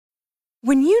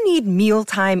When you need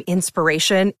mealtime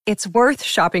inspiration, it's worth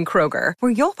shopping Kroger,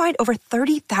 where you'll find over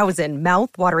 30,000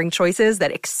 mouth-watering choices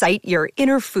that excite your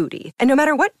inner foodie. And no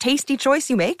matter what tasty choice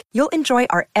you make, you'll enjoy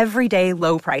our everyday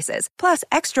low prices, plus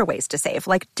extra ways to save,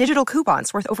 like digital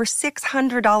coupons worth over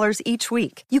 $600 each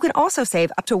week. You can also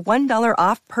save up to $1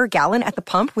 off per gallon at the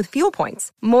pump with fuel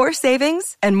points. More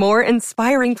savings and more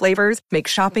inspiring flavors make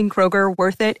shopping Kroger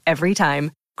worth it every time.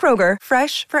 Kroger,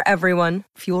 fresh for everyone.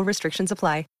 Fuel restrictions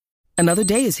apply. Another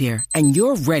day is here, and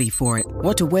you're ready for it.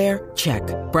 What to wear? Check.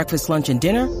 Breakfast, lunch, and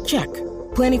dinner? Check.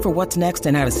 Planning for what's next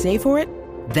and how to save for it?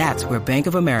 That's where Bank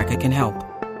of America can help.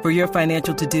 For your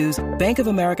financial to-dos, Bank of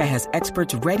America has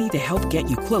experts ready to help get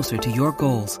you closer to your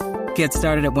goals. Get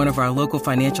started at one of our local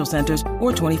financial centers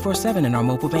or 24/7 in our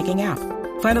mobile banking app.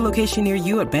 Find a location near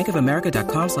you at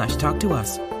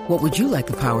bankofamerica.com/talktous. What would you like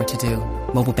the power to do?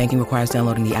 Mobile banking requires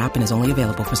downloading the app and is only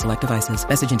available for select devices.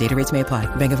 Message and data rates may apply.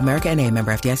 Bank of America N.A.,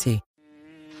 member FDIC.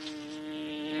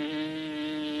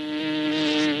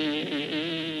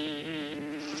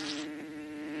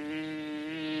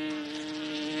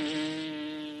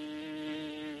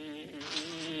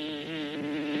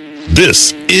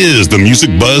 This is the Music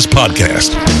Buzz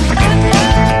Podcast.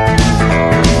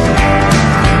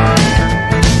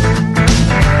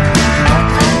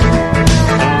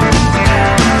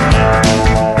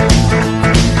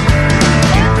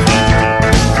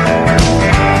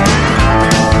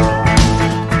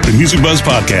 The Music Buzz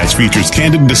Podcast features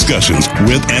candid discussions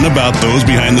with and about those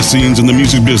behind the scenes in the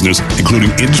music business,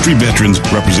 including industry veterans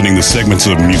representing the segments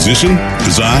of musician,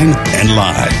 design, and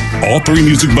live. All three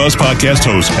Music Buzz Podcast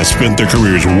hosts have spent their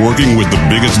careers working with the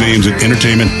biggest names in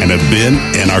entertainment and have been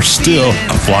and are still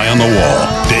a fly on the wall.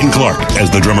 Dane Clark as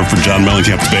the drummer for John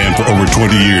Mellencamp's band for over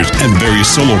 20 years and various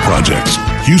solo projects.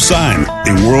 Hugh Syme,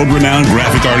 a world-renowned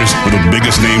graphic artist for the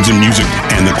biggest names in music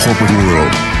and the corporate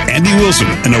world. Andy Wilson,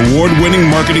 an award-winning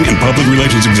marketing and public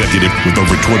relations executive with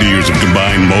over 20 years of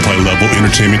combined multi-level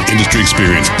entertainment industry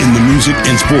experience in the music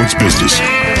and sports business.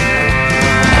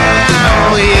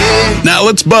 Now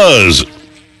let's buzz.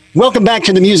 Welcome back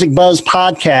to the Music Buzz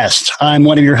Podcast. I'm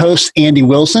one of your hosts, Andy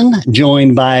Wilson,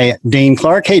 joined by Dane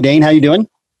Clark. Hey, Dane, how you doing?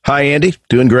 Hi, Andy.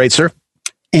 Doing great, sir.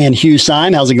 And Hugh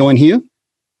Syme. How's it going, Hugh?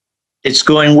 It's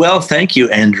going well. Thank you,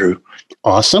 Andrew.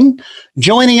 Awesome.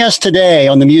 Joining us today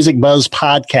on the Music Buzz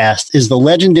Podcast is the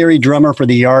legendary drummer for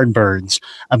the Yardbirds,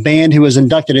 a band who was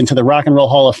inducted into the Rock and Roll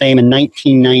Hall of Fame in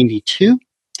 1992.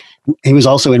 He was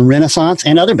also in Renaissance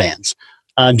and other bands.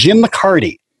 Jim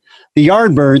McCarty. The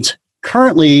Yardbirds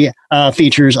currently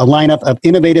features a lineup of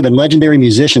innovative and legendary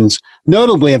musicians,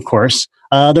 notably, of course,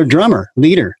 their drummer,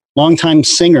 leader, longtime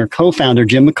singer, co-founder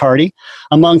Jim McCarty,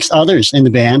 amongst others in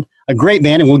the band. A great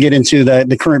band, and we'll get into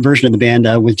the current version of the band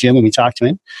with Jim when we talk to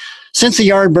him. Since the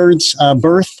Yardbirds'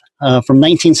 birth from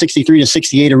 1963 to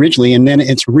 68 originally, and then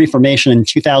its reformation in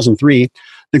 2003,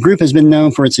 the group has been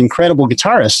known for its incredible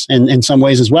guitarists in some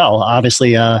ways as well,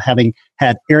 obviously having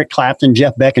had Eric Clapton,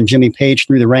 Jeff Beck, and Jimmy Page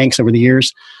through the ranks over the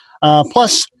years,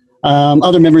 plus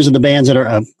other members of the bands that are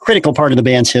a critical part of the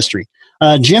band's history.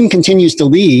 Jim continues to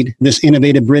lead this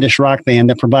innovative British rock band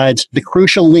that provides the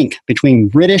crucial link between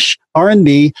British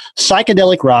R&B,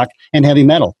 psychedelic rock, and heavy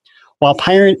metal, while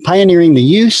pioneering the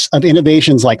use of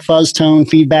innovations like fuzz tone,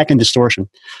 feedback, and distortion.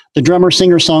 The drummer,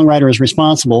 singer, songwriter is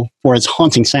responsible for its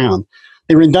haunting sound.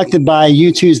 They were inducted by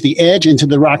U2's The Edge into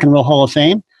the Rock and Roll Hall of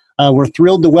Fame. We're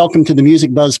thrilled to welcome to the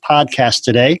Music Buzz Podcast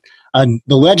today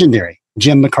the legendary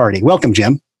Jim McCarty. Welcome,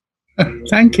 Jim.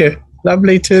 Thank you.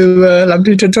 Lovely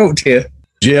to talk to you.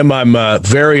 Jim, I'm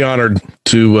very honored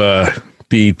to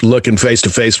be looking face to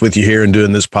face with you here and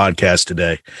doing this podcast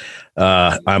today.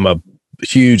 I'm a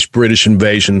huge British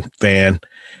Invasion fan,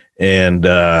 and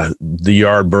the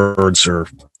Yardbirds are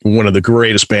one of the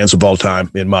greatest bands of all time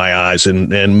in my eyes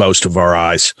and most of our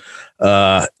eyes.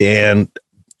 And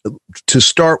to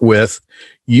start with,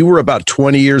 you were about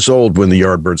 20 years old when the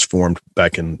Yardbirds formed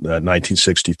back in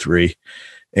 1963.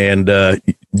 And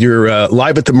your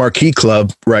Live at the Marquee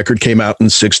Club record came out in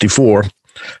 64.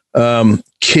 Can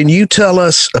you tell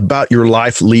us about your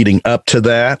life leading up to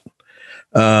that,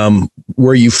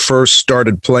 where you first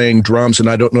started playing drums? And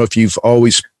I don't know if you've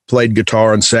always played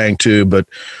guitar and sang too, but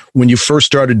when you first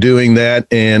started doing that,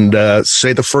 and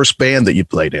say the first band that you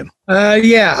played in.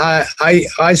 I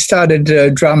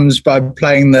started drums by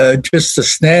playing just the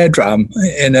snare drum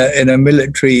in a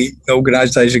military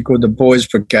organization called the Boys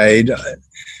Brigade.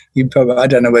 I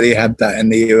don't know whether you had that in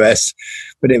the US,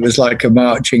 but it was like a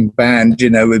marching band,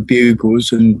 with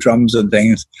bugles and drums and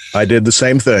things. I did the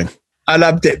same thing. I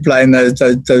loved it playing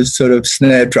those sort of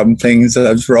snare drum things,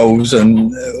 those rolls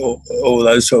and all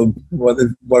those sort of what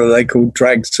are they called,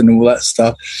 drags and all that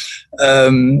stuff.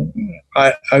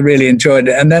 I really enjoyed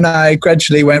it, and then I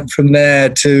gradually went from there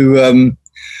to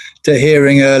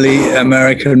hearing early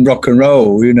American rock and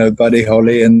roll. You know, Buddy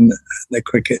Holly and the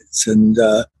Crickets and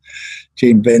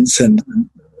Gene Vincent, and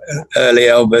early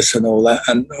Elvis and all that.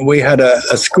 And we had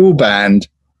a school band.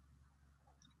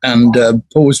 And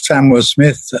Paul Samuel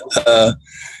Smith,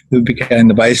 who became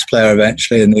the bass player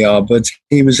eventually in the Yardbirds,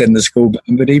 he was in the school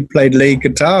band, but he played lead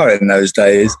guitar in those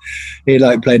days. He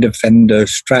played a Fender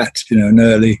Strat, an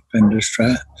early Fender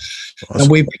Strat. Awesome. And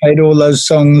we played all those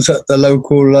songs at the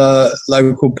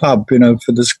local pub,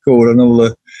 for the school, and all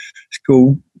the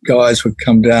school guys would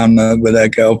come down with their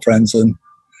girlfriends and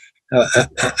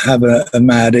have a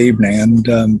mad evening.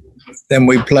 And then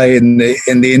we play in the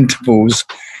intervals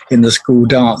in the school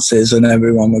dances, and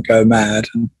everyone would go mad.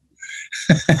 And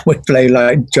we'd play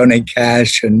like Johnny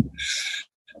Cash and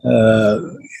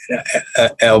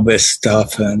Elvis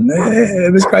stuff, and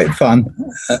it was great fun.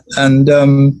 And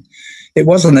it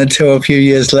wasn't until a few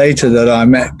years later that I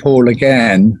met Paul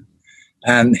again,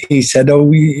 and he said, "Oh,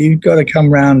 you've got to come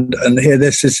round and hear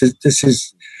this. This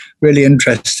is really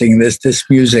interesting. This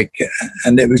music."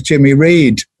 And it was Jimmy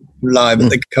Reed live at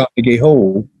the Carnegie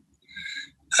Hall.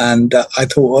 And I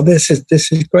thought, well, this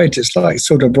is great. It's like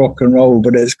sort of rock and roll,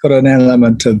 but it's got an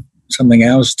element of something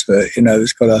else to it.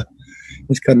 It's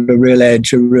got a real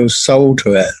edge, a real soul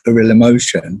to it, a real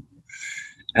emotion.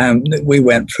 And we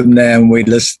went from there, and we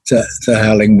listened to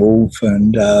Howling Wolf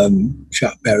and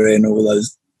Chuck Berry and all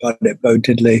those, Bo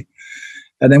Diddley.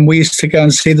 And then we used to go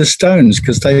and see the Stones,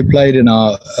 because they played in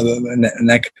our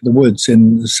neck of the woods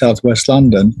in southwest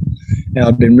London,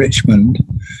 out in Richmond.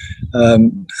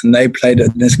 And they played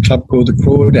at this club called the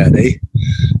Crawdaddy,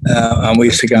 and we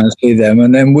used to go and see them.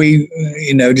 And then we,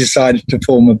 decided to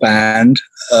form a band.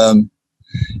 And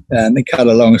to cut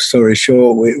a long story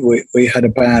short, we had a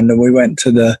band, and we went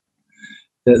to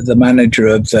the manager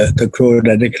of the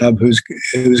Crawdaddy Club, who's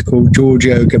called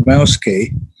Giorgio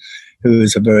Gamelski, who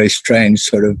was a very strange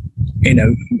sort of,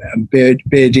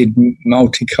 bearded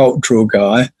multicultural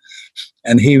guy.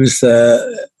 And he was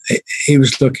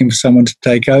looking for someone to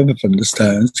take over from the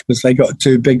Stones, because they got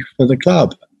too big for the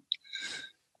club.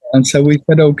 And so we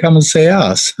said, "Oh, come and see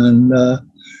us." And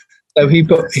so he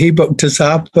booked us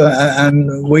up,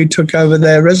 and we took over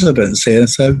their residency. And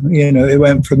so, it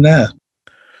went from there.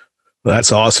 Well,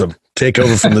 that's awesome. Take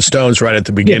over from the Stones right at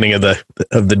the beginning of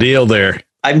the deal there.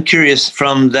 I'm curious,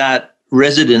 from that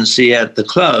residency at the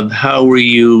club, how were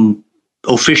you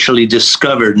officially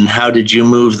discovered, and how did you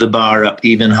move the bar up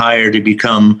even higher to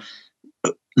become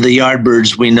the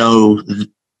Yardbirds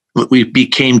we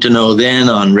became to know then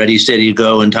on Ready, Steady,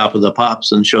 Go and Top of the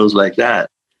Pops and shows like that?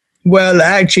 Well,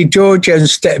 actually, Giorgio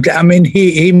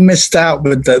he missed out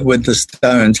with the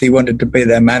Stones. He wanted to be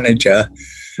their manager,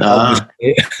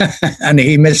 and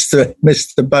he missed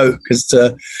the boat,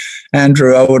 because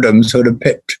Andrew Oldham sort of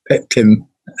pipped him,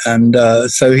 and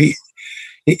so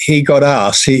he got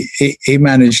us. He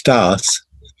managed us.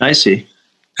 I see.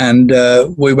 And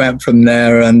we went from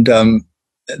there, and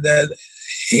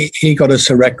he got us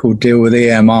a record deal with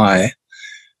EMI.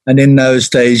 And in those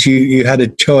days, you had a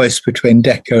choice between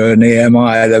Decca and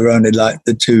EMI. They were only like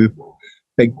the two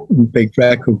big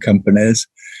record companies.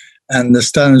 And the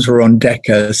Stones were on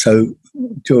Decca, so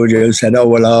Giorgio said, "Oh,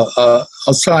 well,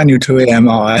 I'll sign you to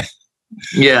EMI."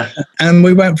 Yeah. And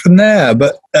we went from there.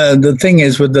 But the thing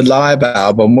is, with the live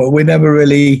album, we never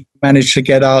really managed to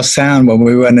get our sound when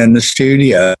we went in the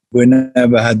studio. We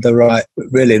never had the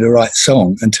right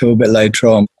song until a bit later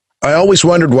on. I always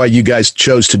wondered why you guys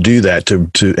chose to do that.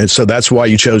 And so that's why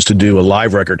you chose to do a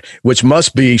live record, which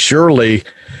must be surely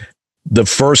the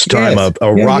first time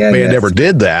a rock band ever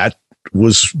did that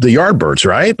was the Yardbirds,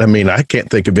 right? I mean, I can't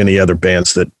think of any other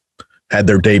bands that had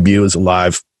their debut as a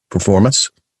live performance.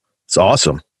 It's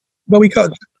awesome. Well, we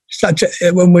got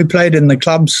when we played in the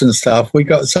clubs and stuff, we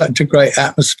got such a great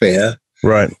atmosphere.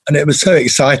 Right. And it was so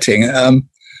exciting.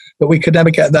 But we could never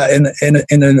get that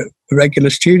in a regular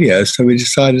studio. So we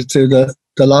decided to do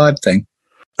the live thing.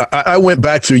 I went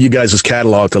back through you guys'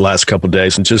 catalog the last couple of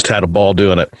days and just had a ball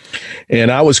doing it.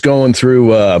 And I was going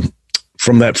through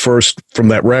from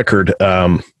that record,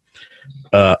 I'm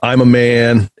a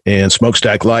Man and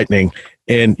Smokestack Lightning.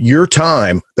 And Your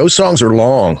Time, those songs are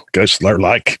long. Guys, they're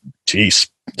like, geez,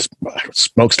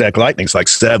 Smokestack Lightning's like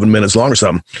 7 minutes long or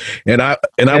something. And I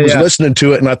was listening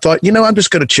to it, and I thought, I'm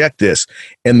just going to check this.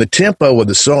 And the tempo of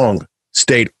the song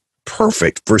stayed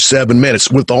perfect for 7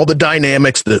 minutes with all the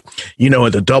dynamics, the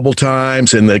double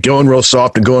times and the going real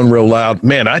soft and going real loud.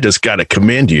 Man, I just got to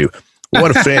commend you.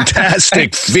 What a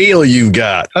fantastic feel you've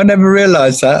got. I never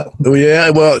realized that. Oh, yeah,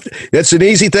 well, it's an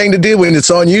easy thing to do when it's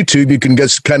on YouTube. You can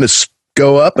just kind of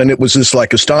go up, and it was just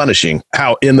like astonishing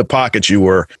how in the pocket you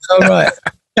were. All right.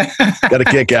 Got a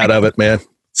kick out of it, man.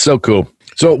 So cool.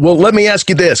 So, well, let me ask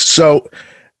you this. So,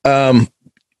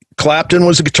 Clapton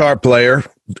was a guitar player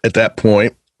at that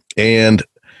point, and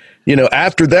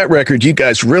after that record, you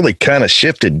guys really kind of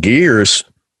shifted gears,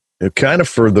 kind of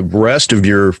for the rest of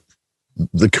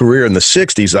the career in the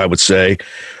 60s, I would say,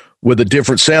 with a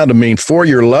different sound. I mean, For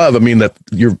Your Love, I mean, that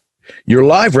your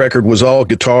live record was all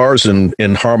guitars and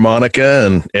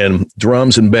harmonica and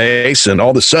drums and bass, and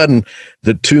all of a sudden,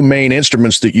 the two main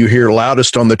instruments that you hear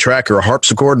loudest on the track are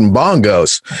harpsichord and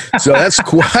bongos. So that's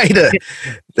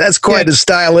quite a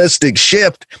stylistic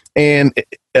shift. And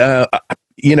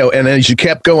and as you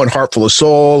kept going, Heart Full of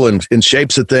Soul and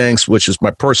Shapes of Things, which is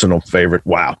my personal favorite.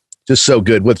 Wow. Just so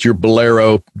good with your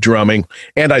bolero drumming.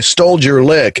 And I stole your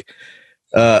lick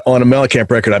on a Mellencamp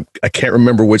record. I can't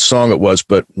remember which song it was,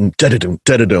 but to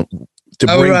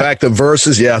bring back the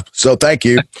verses. Yeah. So thank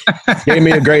you. Gave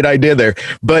me a great idea there.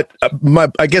 But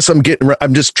I guess I'm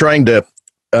just trying to,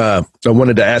 I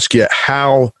wanted to ask you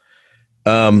how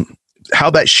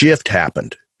that shift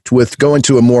happened with going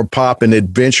to a more pop and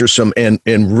adventuresome and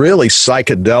really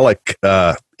psychedelic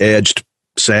edged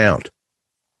sound.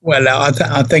 Well,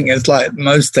 I think it's like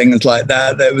most things like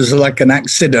that. It was like an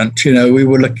accident. We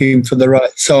were looking for the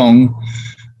right song,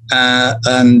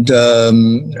 and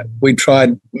we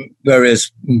tried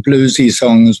various bluesy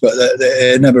songs, but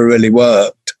it never really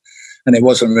worked, and it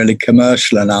wasn't really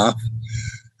commercial enough.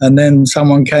 And then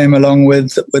someone came along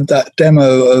with that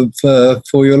demo of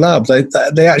For Your Love.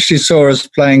 They actually saw us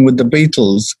playing with the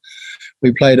Beatles.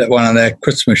 We played at one of their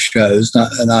Christmas shows in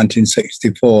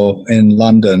 1964 in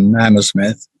London,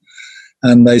 Hammersmith.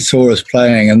 And they saw us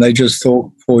playing, and they just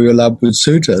thought For Your Love would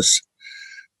suit us.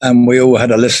 And we all had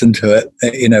to listen to it,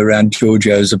 around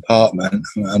Giorgio's apartment.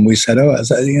 And we said,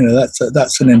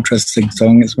 that's an interesting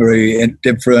song. It's very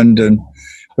different and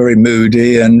very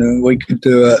moody, and we could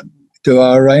do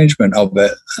our arrangement of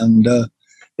it. And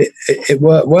it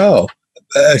worked well,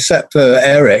 except for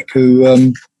Eric,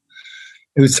 who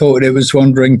thought it was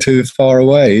wandering too far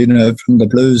away, from the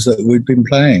blues that we'd been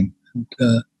playing.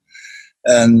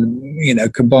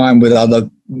 And combined with other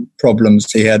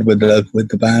problems he had with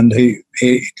the band, he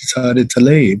decided to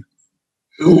leave.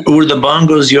 Were the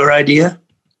bongos your idea?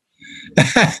 No,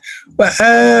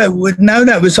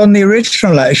 that was on the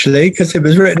original, actually, because it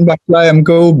was written by Graham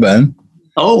Gouldman.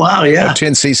 Oh, wow, yeah.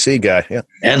 10cc guy, yeah.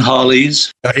 And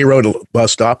Hollies. He wrote a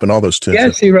Bus Stop and all those tunes.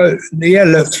 Yes, he wrote,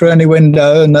 Look Through Any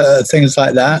Window and things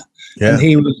like that. Yeah. And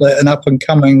he was an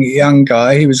up-and-coming young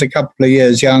guy. He was a couple of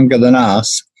years younger than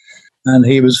us, and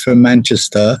he was from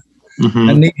Manchester. Mm-hmm.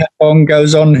 And he had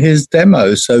bongos on his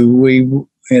demo, so we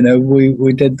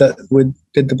did that. We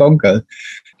did the bongo.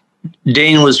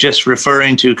 Dane was just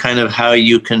referring to kind of how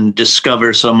you can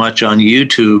discover so much on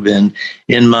YouTube, and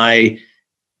in my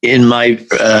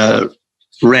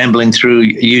rambling through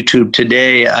YouTube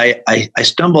today, I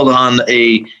stumbled on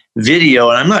a video,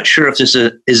 and I'm not sure if this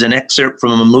is an excerpt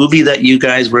from a movie that you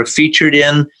guys were featured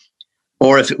in,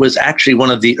 or if it was actually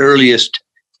one of the earliest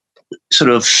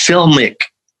sort of filmic,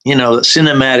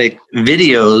 cinematic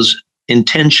videos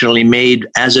intentionally made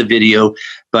as a video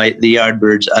by the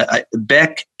Yardbirds.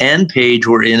 Beck and Page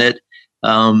were in it.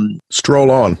 Stroll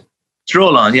On,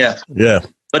 yeah. Yeah.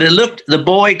 But the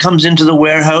boy comes into the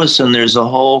warehouse, and there's a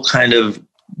whole kind of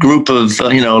group of,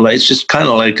 it's just kind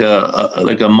of like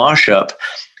a mosh up,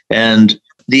 and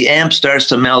the amp starts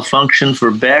to malfunction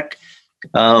for Beck.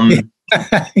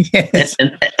 Yes.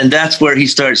 And that's where he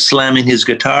starts slamming his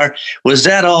guitar. Was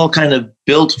that all kind of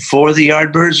built for the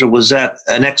Yardbirds, or was that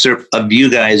an excerpt of you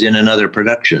guys in another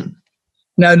production?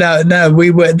 No.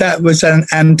 That was an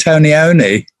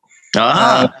Antonioni.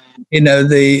 Ah.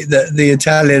 The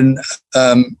Italian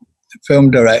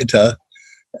film director,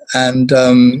 and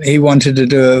he wanted to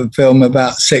do a film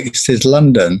about 60s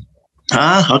London.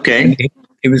 Ah, okay.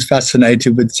 He was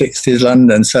fascinated with 60s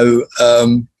London, so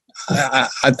I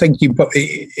think he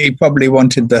probably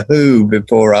wanted The Who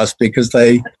before us, because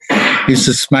they used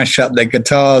to smash up their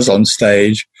guitars on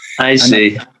stage. I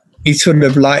see. He sort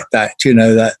of liked that,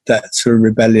 that sort of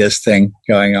rebellious thing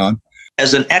going on.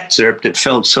 As an excerpt, it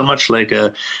felt so much like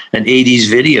an 80s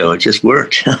video. It just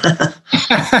worked.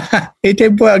 It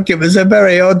did work. It was a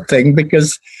very odd thing,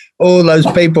 because all those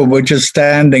people were just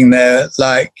standing there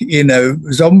like,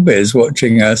 zombies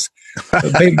watching us.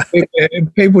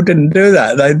 People didn't do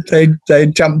that. They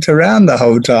jumped around the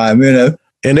whole time,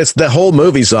 And it's the whole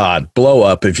movie's odd. Blow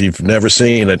Up. If you've never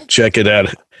seen it, check it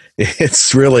out.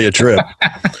 It's really a trip.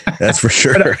 That's for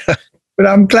sure. But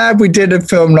I'm glad we did a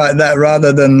film like that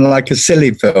rather than like a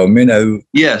silly film, you know.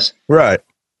 Yes. Right.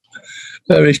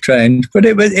 Very strange. But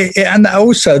it was, and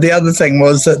also the other thing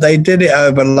was that they did it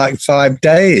over like 5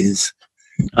 days.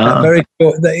 Very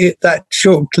short, that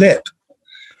short clip.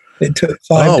 It took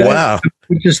 5 days. Oh, wow.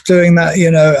 We're just doing that, you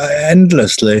know,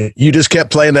 endlessly. You just kept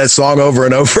playing that song over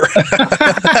and over.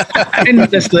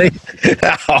 Endlessly.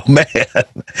 Oh, man.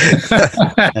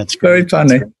 That's Very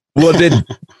funny. Well,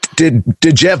 did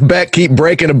Jeff Beck keep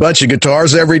breaking a bunch of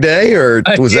guitars every day, or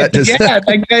was that just? Yeah,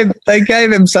 they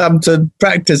gave him some to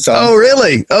practice on. Oh,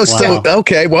 really? Oh, Wow. so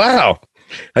okay, wow.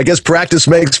 I guess practice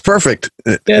makes perfect.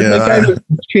 Yeah, they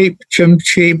gave him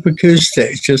cheap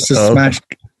acoustics just to smash.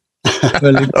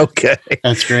 Really. Okay,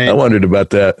 That's great. I wondered about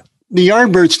that. The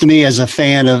Yardbirds, to me, as a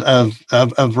fan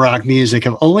of rock music,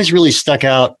 have always really stuck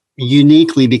out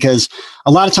uniquely, because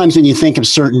a lot of times when you think of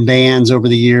certain bands over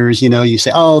the years, you know, you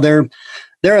say, oh,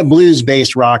 they're a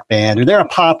blues-based rock band, or they're a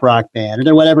pop rock band, or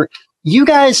they're whatever. You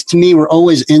guys, to me, were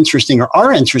always interesting, or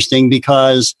are interesting,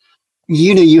 because,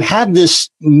 you know, you have this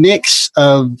mix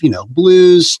of, you know,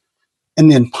 blues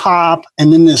and then pop,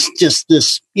 and then this,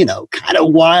 you know, kind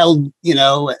of wild, you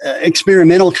know,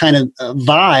 experimental kind of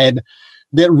vibe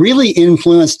that really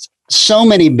influenced so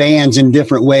many bands in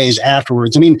different ways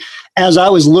afterwards. I mean, as I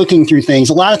was looking through things,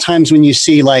 a lot of times when you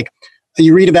see, like,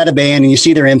 you read about a band and you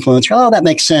see their influence, oh, that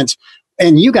makes sense.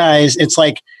 And you guys, it's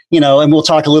like, you know, and we'll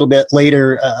talk a little bit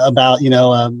later about, you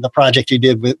know, the project you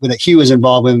did with that Hugh was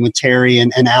involved with Terry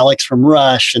and Alex from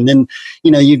Rush. And then,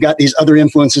 you know, you've got these other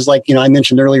influences, like, you know, I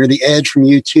mentioned earlier, The Edge from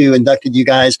U2 inducted you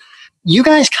guys. You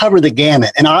guys cover the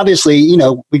gamut. And obviously, you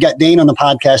know, we got Dane on the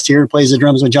podcast here, who plays the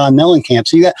drums with John Mellencamp.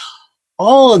 So you got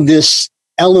all of this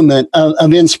element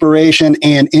of inspiration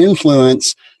and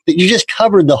influence that you just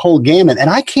covered the whole gamut. And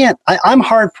I'm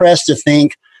hard pressed to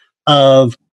think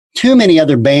of too many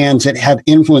other bands that have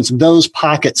influenced those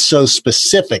pockets so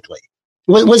specifically.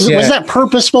 Was that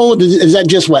purposeful? Is that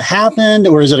just what happened?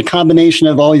 Or is it a combination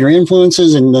of all your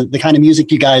influences and the kind of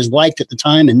music you guys liked at the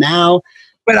time and now?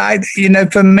 Well, you know,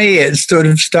 for me, it sort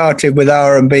of started with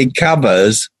R&B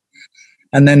covers,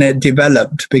 and then it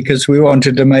developed because we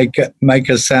wanted to make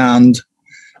a sound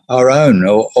our own,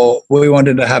 or we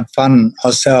wanted to have fun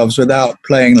ourselves without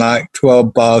playing like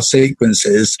 12-bar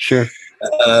sequences. Sure.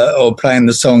 Or playing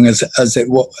the song as it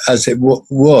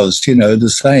was, you know, the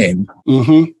same.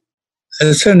 Mm-hmm.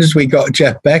 As soon as we got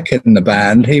Jeff Beck in the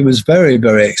band, he was very,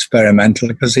 very experimental,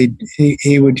 because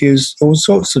he would use all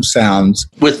sorts of sounds.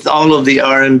 With all of the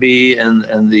R&B and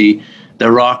the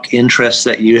rock interests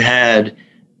that you had,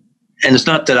 and it's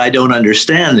not that I don't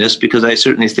understand this, because I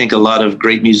certainly think a lot of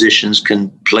great musicians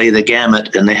can play the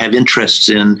gamut, and they have interests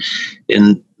in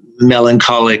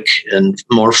melancholic and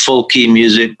more folky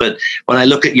music. But when I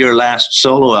look at your last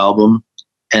solo album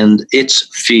and its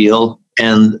feel,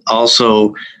 and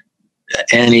also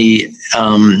Annie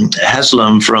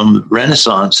Haslam from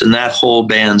Renaissance and that whole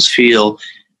band's feel,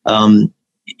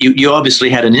 you obviously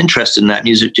had an interest in that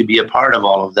music to be a part of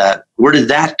all of that. Where did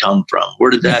that come from?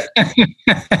 Where did that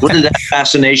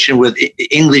fascination with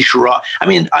English rock? I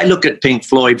mean, I look at Pink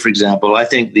Floyd, for example. I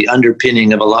think the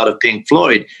underpinning of a lot of Pink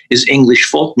Floyd is English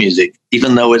folk music,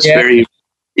 even though it's very,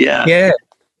 yes.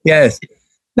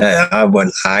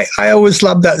 I always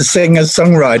loved that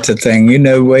singer-songwriter thing, you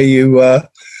know, where you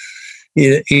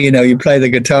play the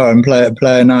guitar and play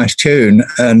a nice tune,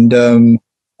 and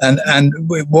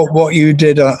what you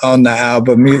did on that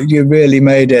album, you really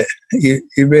made it.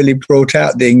 You really brought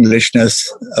out the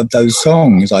Englishness of those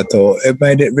songs. I thought it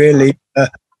made it really,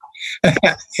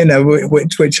 you know,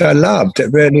 which I loved.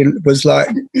 It really was like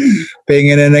being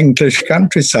in an English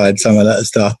countryside. Some of that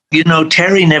stuff. You know,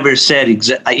 Terry never said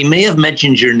exactly. He may have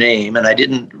mentioned your name, and I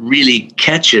didn't really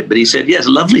catch it. But he said, "Yes,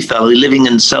 lovely fellow, living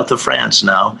in south of France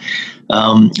now,"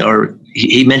 or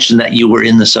he mentioned that you were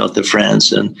in the south of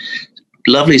France, and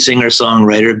lovely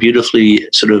singer-songwriter, beautifully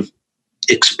sort of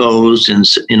exposed and,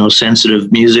 you know,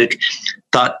 sensitive music.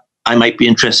 Thought I might be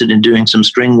interested in doing some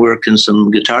string work and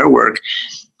some guitar work,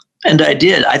 and I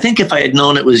did. I think if I had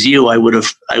known it was you, I would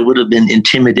have been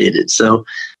intimidated. So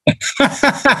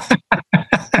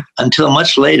until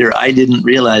much later, I didn't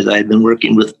realize I had been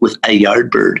working with a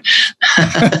Yardbird.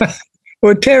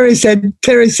 Well, Terry said,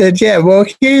 yeah, well,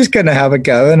 Hugh's going to have a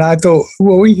go. And I thought,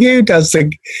 well, Hugh does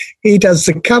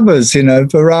the covers, you know,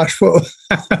 for Rush. Well,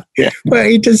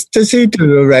 does he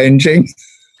do arranging?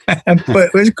 But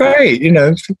it was great, you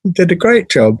know, he did a great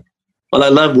job. Well, I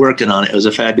loved working on it. It was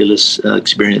a fabulous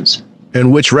experience.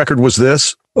 And which record was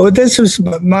this? Well, this was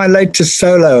my latest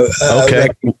solo. Okay.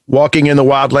 Record. Walking in the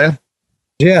Wildland?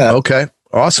 Yeah. Okay.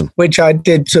 Awesome. Which I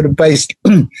did sort of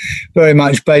very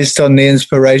much based on the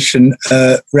inspiration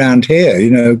around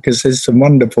here, because there's some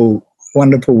wonderful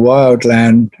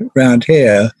wildland around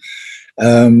here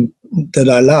that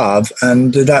I love,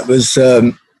 and that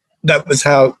was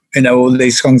how all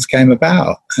these songs came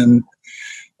about. And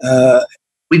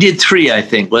we did 3, I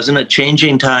think, wasn't it?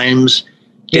 Changing Times,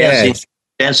 Yes.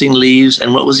 Dancing Leaves,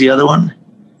 and what was the other one?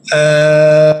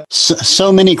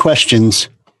 So many questions.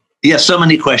 Yeah, So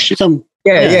Many Questions.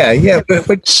 Yeah.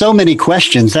 But So many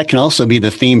questions. That can also be the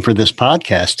theme for this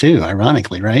podcast too,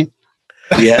 ironically, right?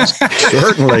 Yes.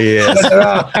 Certainly is. there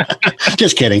are.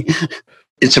 Just kidding.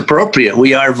 It's appropriate.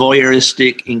 We are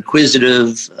voyeuristic,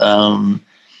 inquisitive,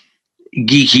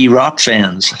 geeky rock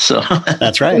fans. So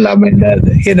That's right. Well, I mean,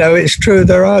 it's true.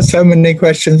 There are so many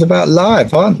questions about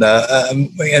life, aren't there?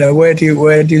 Where do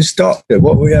you stop?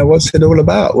 What's it all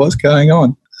about? What's going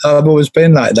on? I've always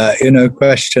been like that,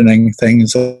 questioning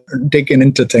things, or digging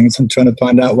into things, and trying to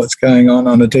find out what's going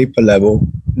on a deeper level.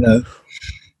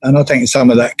 And I think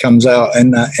some of that comes out in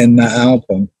that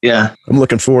album. yeah, I'm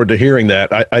looking forward to hearing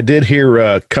that. I did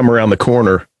hear "Come Around the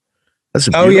Corner." That's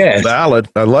a beautiful yes. ballad.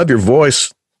 I love your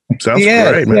voice. Sounds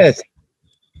great, man. Yes.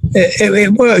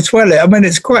 It works well. I mean,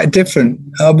 it's quite different,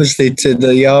 obviously, to the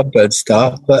Yardbird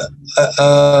stuff, but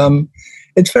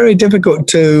it's very difficult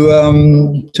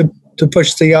to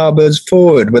push the Yardbirds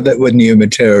forward with new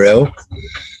material,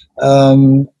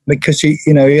 because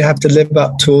you have to live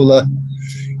up to all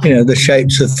the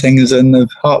shapes of things and the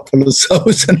heart full of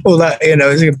souls and all that.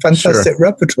 It's a fantastic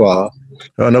repertoire.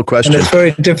 Oh, no question. And it's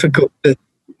very difficult to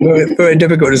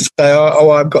say,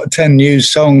 I've got 10 new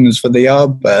songs for the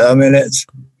Yardbird. I mean,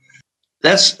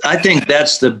 I think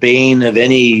that's the bane of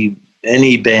any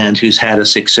band who's had a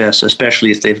success,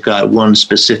 especially if they've got one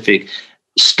specific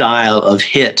style of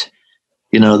hit.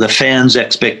 The fans'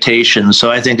 expectations.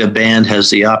 So I think a band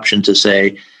has the option to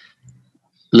say,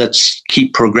 let's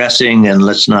keep progressing and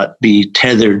let's not be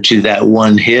tethered to that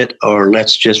one hit, or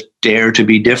let's just dare to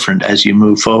be different as you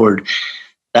move forward.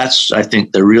 That's, I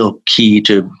think, the real key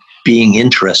to being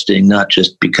interesting, not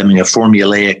just becoming a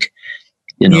formulaic,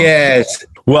 Yes.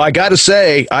 Well, I got to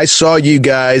say, I saw you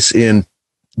guys in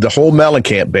the whole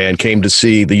Mellencamp band came to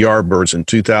see the Yardbirds in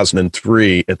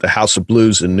 2003 at the House of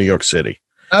Blues in New York City.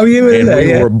 Oh, you were And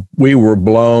there, we were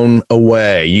blown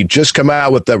away. You just come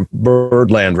out with the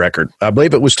Birdland record. I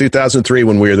believe it was 2003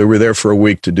 when we were there. We were there for a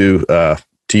week to do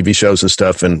TV shows and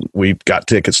stuff, and we got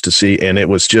tickets to see, and it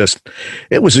was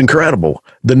incredible.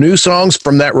 The new songs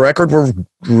from that record were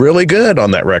really good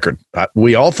on that record.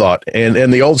 We all thought,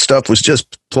 and the old stuff was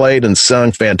just played and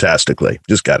sung fantastically.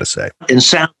 Just got to say. And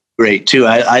sound great too.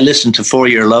 I listened to For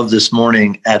Your Love this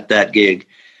morning at that gig,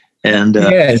 and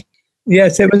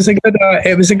Yes, it was a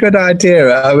good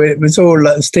idea. It was all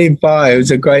Steve Vai,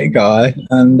 who's a great guy,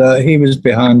 and he was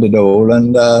behind it all.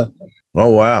 And oh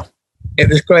wow, it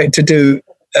was great to do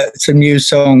some new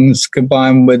songs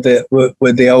combined with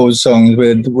the old songs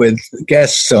with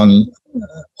guests on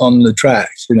the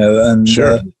tracks, and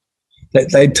sure.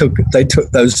 They took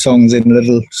those songs in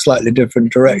little slightly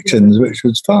different directions, which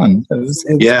was fun. It was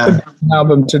a good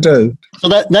album to do. So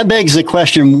that begs the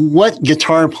question, what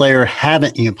guitar player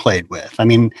haven't you played with? I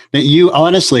mean, that you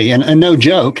honestly, and no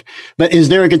joke, but is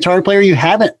there a guitar player you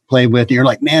haven't played with? You're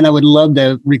like, man, I would love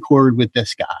to record with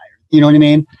this guy. You know what I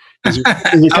mean? I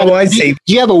see.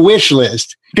 Do you have a wish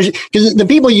list? Because the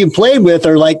people you played with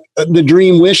are like the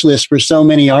dream wish list for so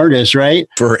many artists, right?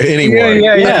 For anyone.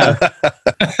 Yeah.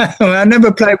 Well, I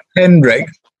never played with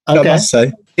Hendrix, Okay. I must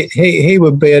say. He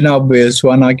would be an obvious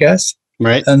one, I guess.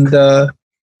 Right. And,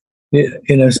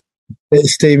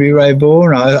 Stevie Ray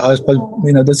Vaughan, I suppose,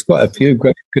 there's quite a few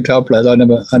great guitar players I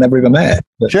never even met.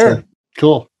 But, Sure.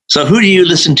 Cool. So who do you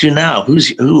listen to now?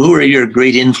 Who are your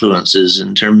great influences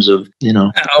in terms of,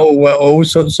 Oh, well, all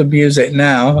sorts of music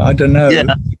now. I don't know.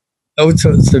 Yeah. All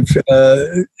sorts of,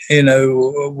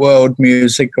 world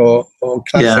music or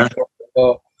classic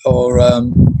or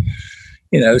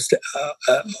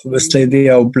obviously the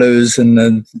old blues and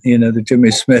the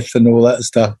Jimmy Smith and all that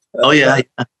stuff. Oh yeah.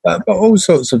 But all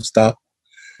sorts of stuff.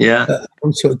 Yeah.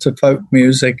 All sorts of folk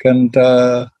music. And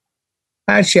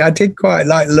actually, I did quite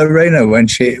like Lorena when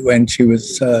she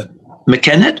was.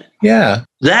 McKenna? Yeah.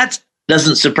 That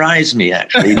doesn't surprise me,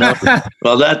 actually. No.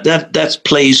 Well, that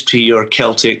plays to your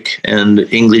Celtic and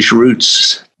English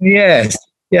roots. Yes.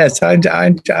 I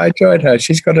enjoyed her.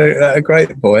 She's got a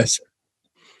great voice.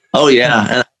 Oh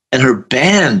yeah, and her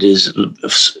band is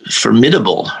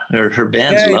formidable. Her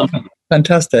band's lovely.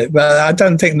 Fantastic. But I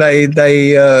don't think they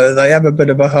have a bit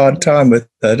of a hard time with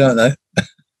her, don't they?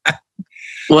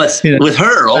 With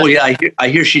her? Oh yeah, I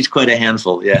hear she's quite a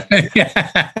handful. Yeah.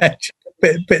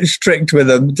 bit strict with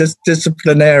them, just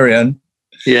disciplinarian.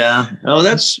 Yeah. Oh,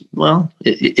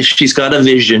 if she's got a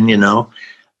vision, Oh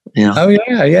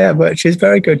yeah. But she's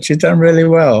very good. She's done really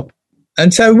well.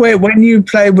 And so, when you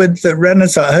play with the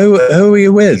Renaissance, who were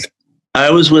you with? I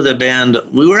was with a band.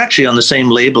 We were actually on the same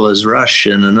label as Rush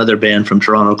and another band from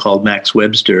Toronto called Max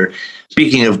Webster.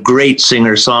 Speaking of great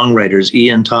singer-songwriters,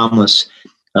 Ian Thomas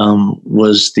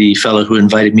was the fellow who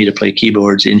invited me to play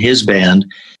keyboards in his band.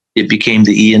 It became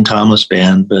the Ian Thomas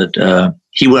Band, but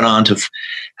he went on to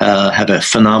have a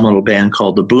phenomenal band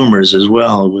called the Boomers as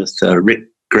well, with Rick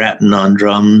Gratton on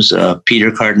drums,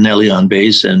 Peter Cardinelli on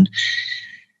bass, and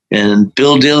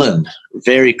Bill Dillon,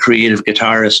 very creative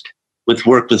guitarist,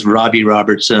 worked with Robbie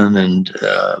Robertson and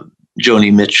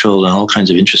Joni Mitchell and all kinds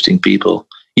of interesting people.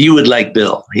 You would like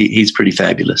Bill. He's pretty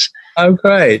fabulous. Oh,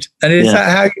 great. And is that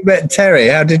how you met Terry?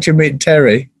 How did you meet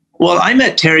Terry? Well, I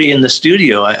met Terry in the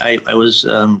studio. I was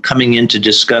coming in to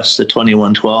discuss the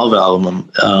 2112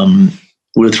 album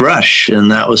with Rush,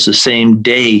 and that was the same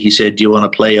day he said, "Do you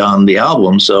want to play on the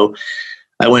album?" So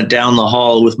I went down the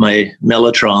hall with my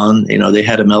Mellotron. They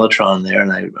had a Mellotron there,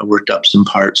 and I worked up some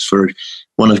parts for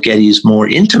one of Geddy's more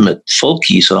intimate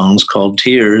folky songs called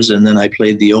Tears. And then I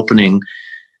played the opening,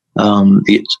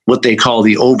 what they call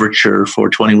the overture for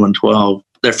 2112,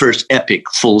 their first epic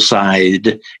full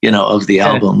side, of the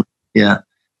album. Yeah.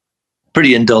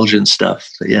 Pretty indulgent stuff.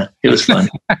 But yeah, it was fun.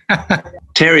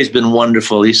 Terry's been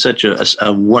wonderful. He's such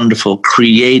a wonderful,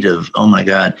 creative. Oh my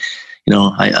God.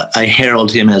 I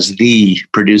herald him as the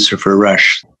producer for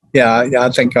Rush. Yeah,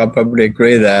 I think I'll probably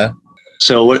agree there.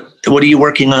 So what are you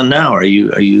working on now? Are you?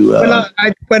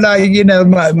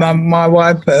 My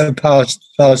wife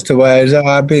passed away. So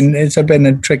it's been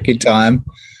a tricky time,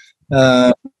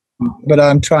 but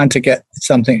I'm trying to get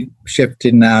something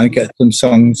shifted now and get some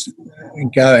songs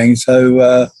going.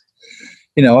 So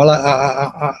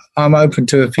I'm open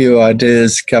to a few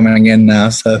ideas coming in now.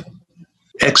 So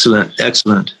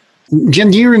excellent.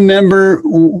 Jim, do you remember,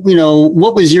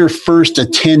 what was your first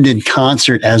attended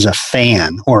concert as a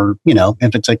fan? Or,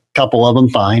 if it's a couple of them,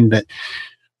 fine, but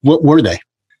what were they?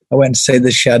 I went to see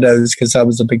the Shadows because I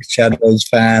was a big Shadows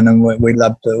fan, and we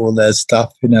loved all their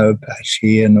stuff,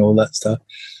 Apache and all that stuff.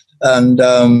 And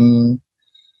I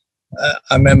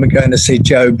remember going to see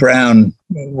Joe Brown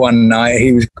one night.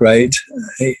 He was great.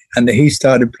 He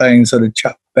started playing sort of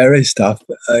Chuck Berry stuff.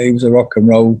 He was a rock and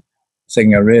roll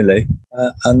singer, really.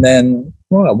 And then,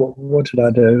 what did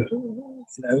I do?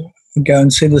 Go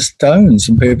and see the Stones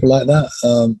and people like that.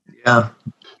 Yeah.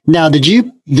 Now, did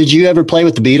you ever play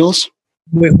with the Beatles?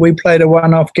 We played a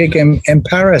one-off gig in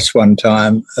Paris one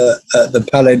time at the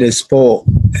Palais des Sports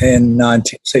in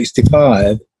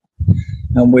 1965,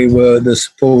 and we were the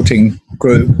supporting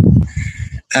group.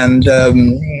 And of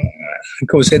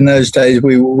course, in those days,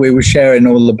 we were sharing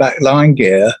all the backline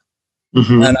gear.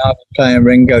 Mm-hmm. And I was playing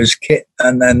Ringo's kit,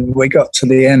 and then we got to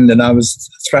the end and I was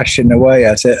thrashing away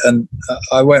at it, and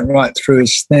I went right through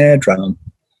his snare drum.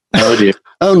 Oh dear.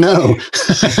 Oh no.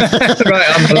 Right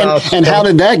on the last and how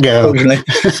did that go?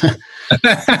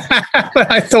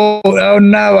 I thought, oh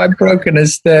no, I've broken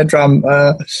his snare drum.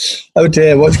 Oh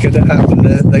dear, what's going to happen?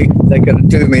 They're going to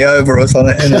do me over or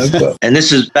something. And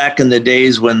this is back in the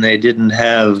days when they didn't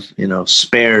have,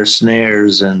 spare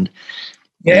snares and.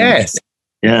 Yes.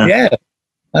 Yeah,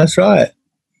 that's right.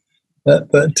 But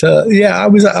I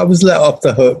was let off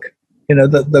the hook.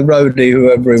 The roadie,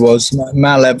 whoever he was,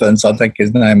 Mal Evans, I think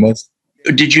his name was.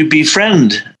 Did you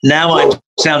befriend? Now I'm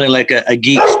sounding like a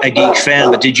geek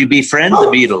fan, but did you befriend the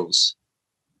Beatles?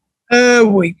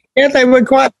 They were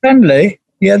quite friendly.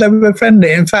 Yeah, they were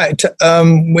friendly. In fact,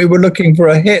 we were looking for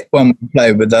a hit when we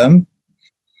played with them,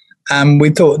 and we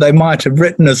thought they might have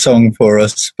written a song for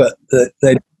us, but they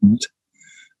didn't.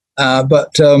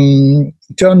 But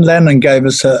John Lennon gave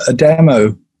us a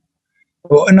demo.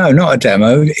 Well, no, not a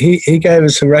demo. He gave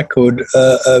us a record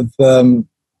of a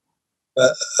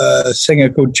singer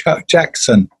called Chuck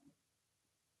Jackson,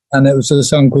 and it was a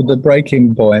song called "The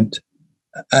Breaking Point."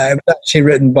 It was actually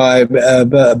written by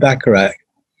Burt Bacharach.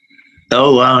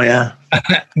 Oh wow, yeah.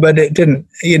 But it didn't,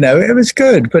 it was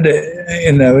good, but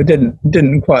it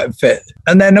didn't quite fit.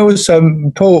 And then also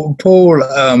Paul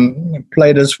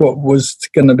played us what was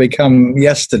going to become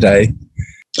Yesterday.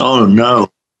 Oh no!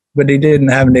 But he didn't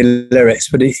have any lyrics.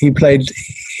 But he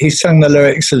sung the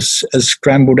lyrics as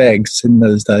scrambled eggs in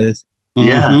those days.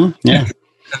 Yeah, mm-hmm. Yeah.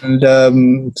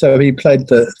 And so he played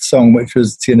the song, which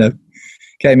was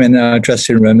came in our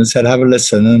dressing room and said, "Have a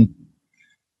listen," and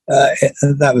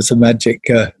that was a magic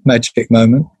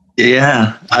moment.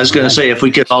 Yeah, I was going to say, if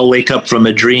we could all wake up from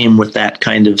a dream with that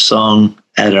kind of song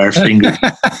at our fingers.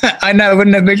 I know,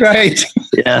 wouldn't it be great?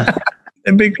 Yeah.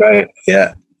 It'd be great.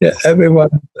 Yeah.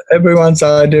 Everyone's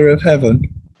idea of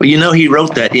heaven. Well, he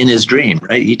wrote that in his dream,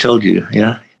 right? He told you,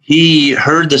 yeah. He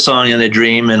heard the song in a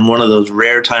dream, and one of those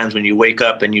rare times when you wake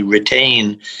up and you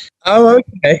retain. Oh,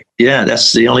 okay. Yeah,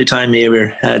 that's the only time he ever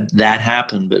had that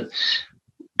happen. But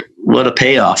what a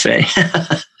payoff, eh?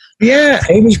 Yeah,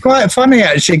 it was quite funny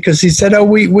actually, because he said, "Oh,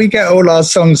 we get all our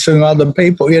songs from other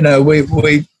people.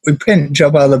 We pinch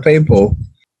up other people."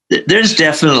 There's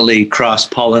definitely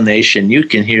cross-pollination. You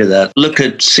can hear that. Look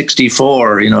at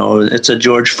 64, it's a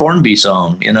George Formby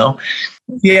song,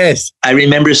 Yes. I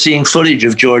remember seeing footage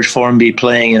of George Formby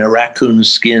playing in a raccoon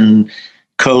skin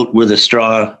coat with a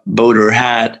straw boat or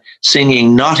hat,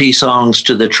 singing naughty songs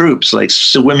to the troops, like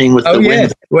Swimming with the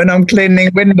Wind. When I'm cleaning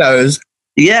windows.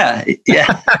 Yeah.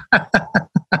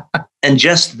 And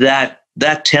just that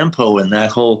tempo and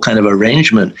that whole kind of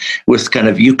arrangement with kind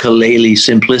of ukulele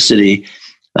simplicity,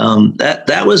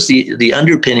 that was the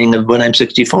underpinning of When I'm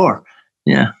 64.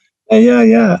 Yeah.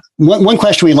 Yeah. One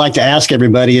question we'd like to ask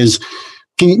everybody is,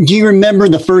 do you remember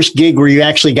the first gig where you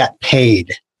actually got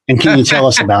paid? And can you tell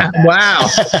us about that? Wow.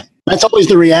 That's always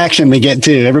the reaction we get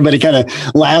too. Everybody kind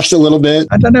of laughs a little bit.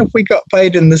 I don't know if we got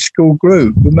paid in the school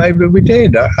group, but maybe we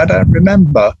did. I don't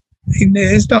remember.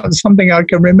 It's not something I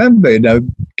can remember,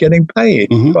 getting paid.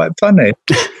 Mm-hmm. Quite funny.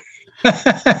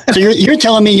 So you're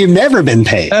telling me you've never been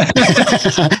paid? I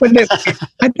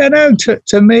don't know.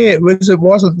 To me, it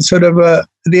wasn't sort of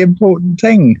the important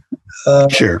thing.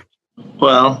 Sure.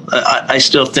 Well, I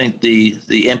still think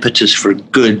the impetus for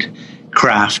good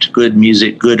craft, good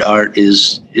music, good art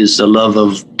is the love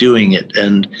of doing it.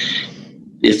 And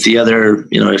if the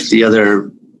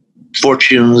other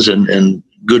fortunes and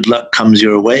good luck comes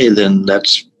your way, then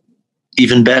that's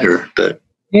even better. But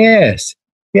yes.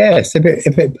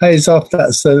 If it pays off,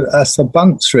 that's a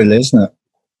bunks, really, isn't it?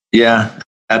 Yeah,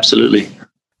 absolutely.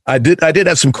 I did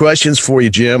have some questions for you,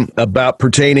 Jim, about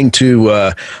pertaining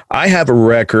to. I have a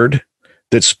record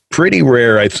that's pretty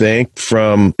rare, I think.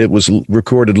 It was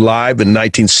recorded live in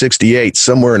 1968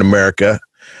 somewhere in America.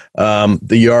 The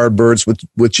Yardbirds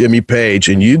with Jimmy Page,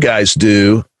 and you guys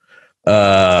do.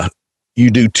 You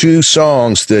do two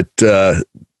songs that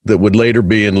would later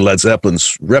be in Led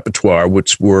Zeppelin's repertoire,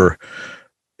 which were.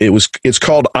 It's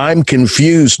called "I'm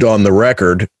Confused" on the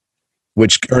record,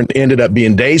 which ended up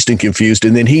being Dazed and Confused,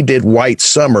 and then he did "White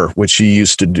Summer," which he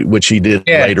did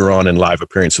later on in live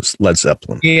appearances Led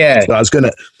Zeppelin. Yeah. So I was going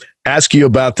to ask you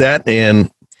about that and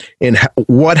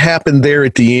what happened there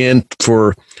at the end.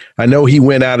 I know he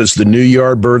went out as the New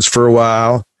Yardbirds for a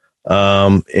while,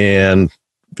 and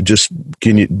just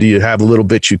do you have a little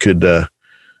bit you could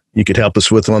help us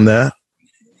with on that?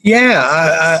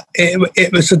 Yeah,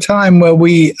 it was a time where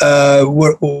we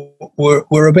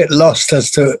were a bit lost as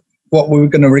to what we were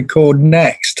going to record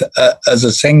next as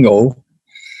a single.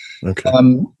 Okay.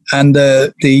 And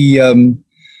the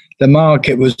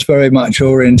market was very much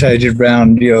orientated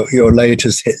around your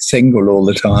latest hit single all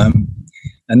the time,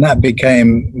 and that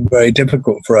became very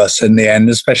difficult for us in the end,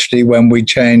 especially when we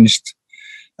changed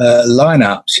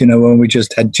lineups. When we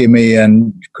just had Jimmy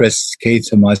and Chris,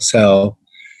 Keith, and myself.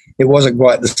 It wasn't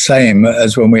quite the same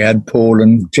as when we had Paul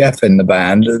and Jeff in the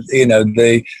band.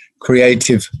 The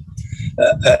creative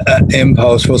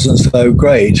impulse wasn't so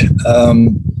great.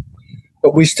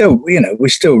 But we still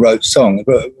wrote songs,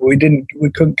 but we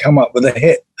couldn't come up with a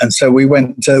hit. And so we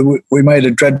made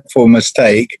a dreadful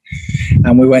mistake,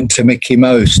 and we went to Mickey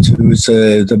Most, who was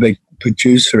the big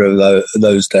producer of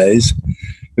those days,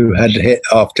 who had hit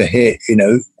after hit,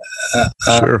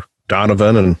 Sure.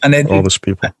 Donovan and all those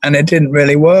people. And it didn't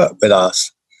really work with us.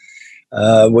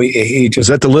 Is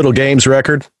that the Little Games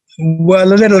record? Well,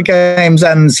 the Little Games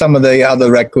and some of the other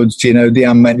records, the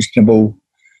unmentionable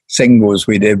singles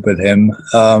we did with him.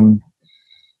 Ha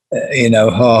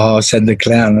Ha said the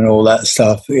clown and all that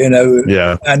stuff,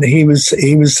 Yeah. And he was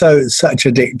such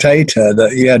a dictator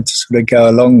that you had to sort of go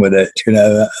along with it,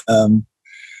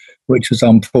 which was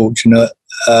unfortunate.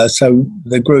 So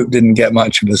the group didn't get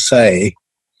much of a say.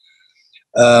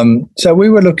 So we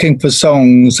were looking for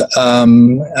songs,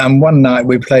 and one night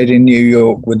we played in New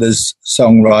York with this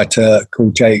songwriter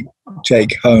called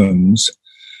Jake Holmes,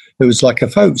 who was like a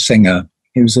folk singer.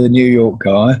 He was a New York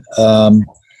guy,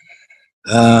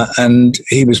 and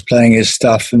he was playing his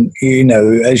stuff. And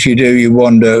as you do, you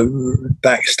wander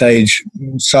backstage,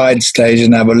 side stage,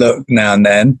 and have a look now and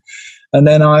then. And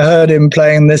then I heard him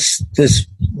playing this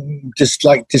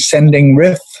like descending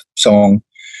riff song.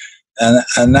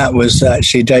 And that was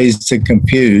actually Dazed and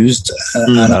Confused,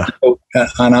 and I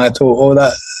thought, oh,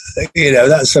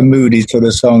 that's a moody sort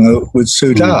of song that would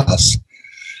suit us.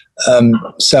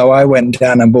 So I went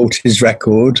down and bought his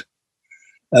record,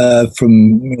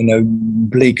 from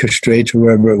Bleecker Street or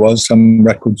wherever it was, some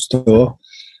record store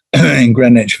in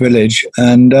Greenwich Village,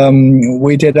 and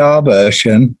we did our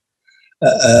version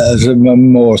as a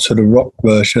more sort of rock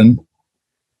version.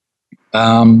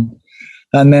 And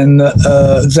then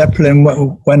Zeppelin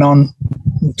went on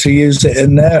to use it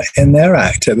in their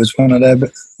act. It was one of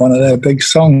their big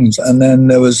songs, and then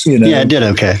there was it did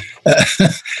okay.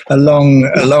 a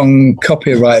long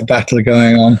copyright battle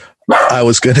going on. I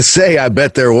was going to say, I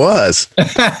bet there was.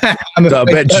 I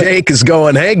bet Jake is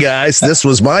going, "Hey guys, this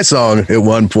was my song at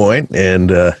one point,"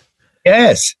 and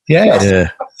yes,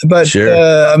 yeah, but sure.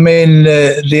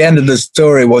 The end of the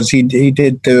story was he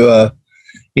did do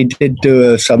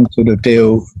some sort of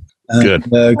deal. Good.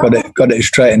 Got it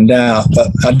straightened out, but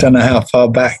I don't know how far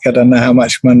back. I don't know how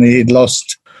much money he'd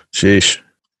lost. Sheesh.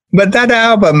 But that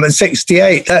album at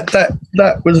 '68, that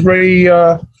was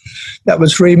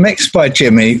remixed by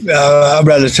Jimmy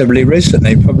relatively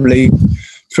recently, probably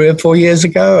 3 or 4 years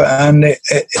ago, and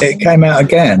it came out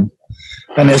again,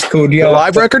 and it's called The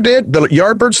live record did? The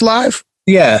Yardbirds live?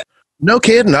 Yeah. No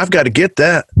kidding. I've got to get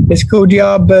that. It's called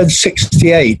Yardbirds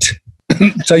 '68.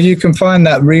 So you can find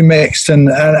that remixed, and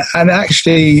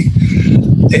actually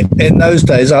in those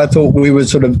days I thought we were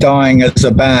sort of dying as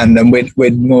a band and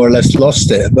we'd more or less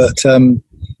lost it, but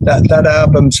that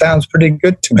album sounds pretty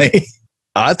good to me.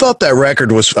 I thought that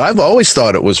record I've always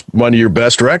thought it was one of your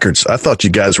best records. I thought you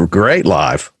guys were great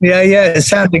live. Yeah, it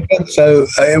sounded good. So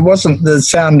it wasn't the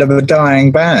sound of a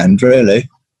dying band, really.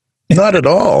 Not at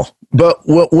all. But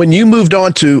when you moved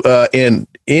on to, and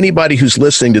anybody who's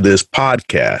listening to this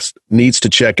podcast needs to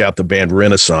check out the band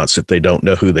Renaissance if they don't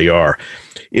know who they are.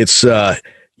 It's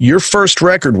your first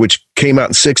record, which came out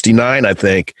in '69, I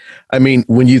think. I mean,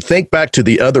 when you think back to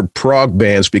the other prog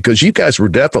bands, because you guys were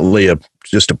definitely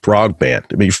just a prog band.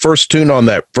 I mean, your first tune on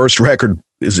that first record,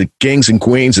 is it Kings and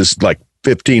Queens, is like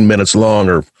 15 minutes long,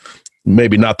 or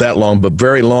maybe not that long, but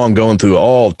very long, going through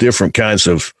all different kinds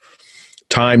of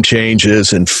time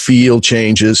changes and feel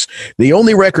changes. The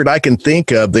only record I can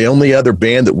think of, the only other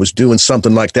band that was doing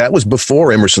something like that was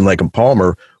before Emerson, Lake and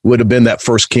Palmer, would have been that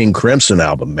first King Crimson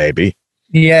album, maybe.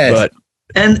 Yes. But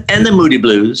and the Moody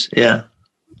Blues, yeah.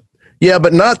 Yeah,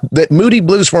 but not that Moody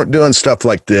Blues weren't doing stuff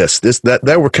like this.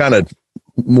 That were kind of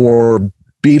more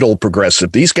Beatle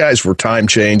progressive. These guys were time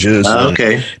changes.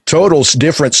 Okay. Total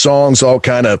different songs all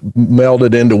kind of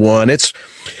melded into one.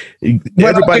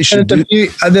 Everybody should do.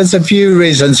 There's a few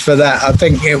reasons for that. I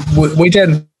think we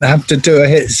didn't have to do a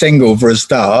hit single for a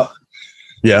start.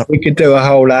 Yeah. We could do a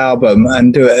whole album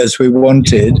and do it as we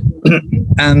wanted.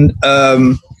 And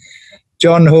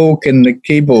John Hawken, the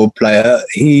keyboard player,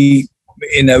 he,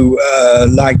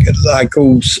 like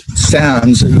all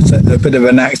sounds, it was a bit of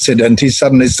an accident. He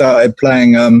suddenly started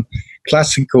playing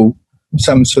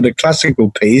some sort of classical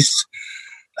piece.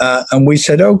 And we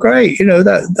said, "Oh, great!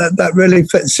 That really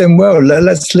fits in well.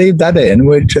 Let's leave that in."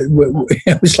 Which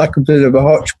it was like a bit of a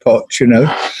hodgepodge,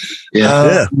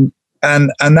 Yeah.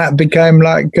 And that became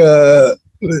like the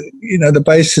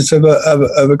basis of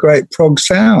a great prog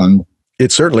sound.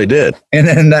 It certainly did. And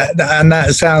then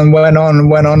that sound went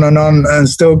on and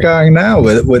still going now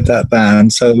with that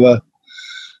band. So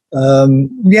it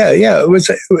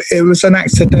was an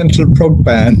accidental prog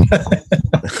band.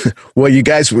 Well, you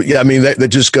guys, that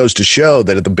just goes to show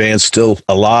that the band's still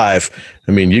alive.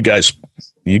 I mean, you guys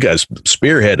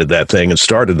spearheaded that thing and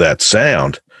started that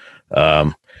sound.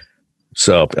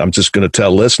 So I'm just going to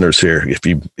tell listeners here,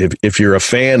 if you're a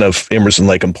fan of Emerson,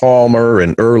 Lake and Palmer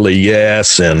and early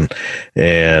Yes and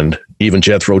even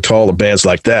Jethro Tull and bands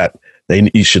like that,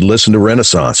 you should listen to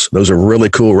Renaissance. Those are really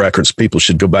cool records. People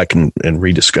should go back and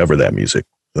rediscover that music.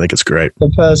 I think it's great. The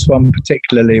first one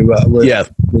particularly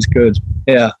was good.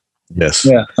 Yeah. Yes.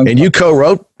 Yeah. And you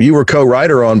were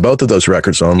co-writer on both of those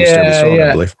records, almost every song,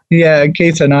 I believe. Yeah,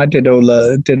 Keith and I did all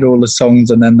the songs,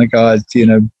 and then the guys,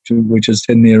 were just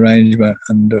in the arrangement,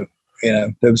 and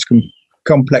there was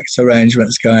complex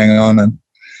arrangements going on, and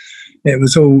it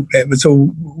was all.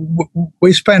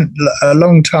 We spent a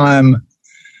long time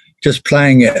just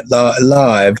playing it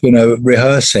live,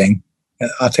 rehearsing.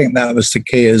 I think that was the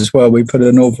key as well. We put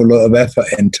an awful lot of effort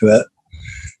into it.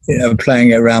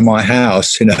 Playing it around my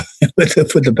house, with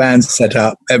the band set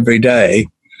up every day.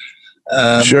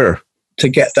 Sure. To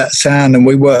get that sound, and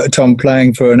we worked on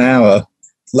playing for an hour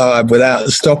live without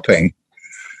stopping.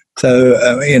 So,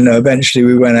 eventually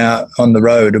we went out on the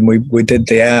road and we did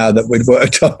the hour that we'd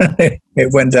worked on.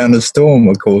 It went down a storm,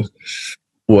 of course.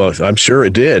 Well, I'm sure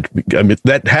it did. I mean,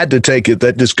 that had to take it.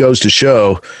 That just goes to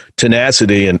show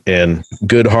tenacity and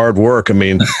good hard work. I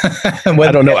mean,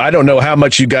 I don't know how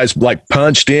much you guys like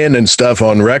punched in and stuff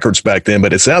on records back then,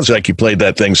 but it sounds like you played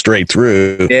that thing straight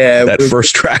through. Yeah, that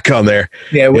first track on there.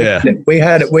 Yeah, we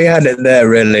had it there.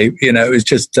 Really, you know, it was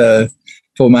just a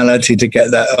formality to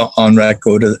get that on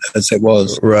record as it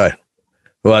was. Right.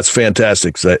 Well, that's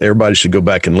fantastic. So everybody should go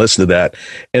back and listen to that.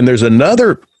 And there's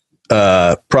another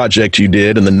project you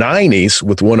did in the 90s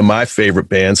with one of my favorite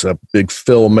bands, a big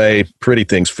Phil May Pretty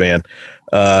Things fan.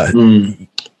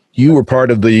 You were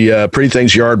part of the Pretty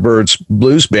Things Yardbirds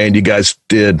blues band. You guys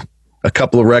did a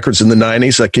couple of records in the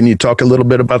 90s. Can you talk a little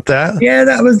bit about that? Yeah,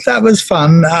 that was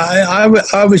fun. I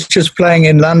was just playing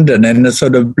in London in a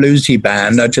sort of bluesy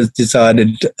band. I just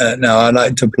decided, no, I'd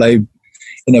like to play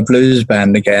in a blues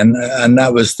band again. And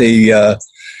that was the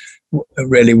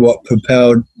really what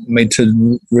propelled me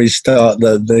to restart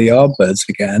the Yardbirds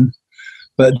again.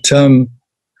 But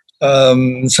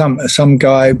some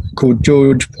guy called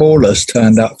George Paulus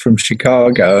turned up from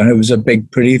Chicago, and he was a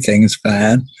big Pretty Things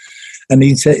fan. And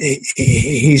he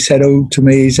said, to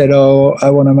me, I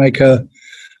want to make a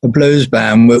blues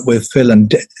band with Phil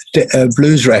and a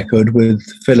blues record with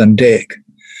Phil and Dick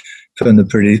from the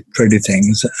Pretty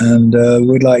Things, and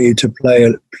we'd like you to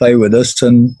play with us,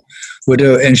 and we'll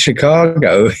do it in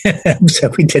Chicago. So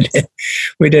we did it.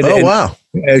 Wow.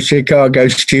 In a Chicago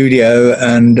studio,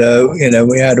 and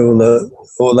we had all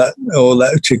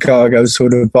that Chicago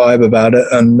sort of vibe about it,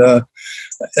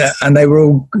 and they were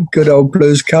all good old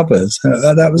blues covers.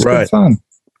 That was good fun.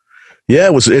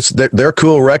 Yeah, they're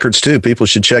cool records too. People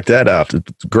should check that out.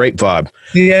 It's a great vibe.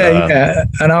 Yeah.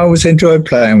 And I always enjoyed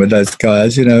playing with those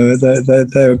guys. You know,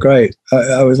 they were great.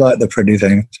 I always liked the Pretty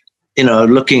Things. You know,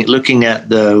 looking at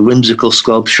the Whimsical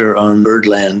Sculpture on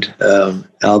Birdland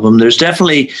album, there's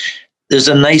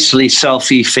a nicely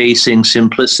selfie-facing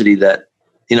simplicity that,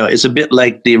 you know, is a bit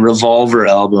like the Revolver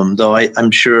album, though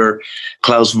I'm sure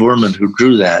Klaus Voormann, who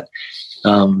drew that,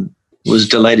 was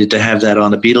delighted to have that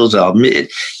on a Beatles album.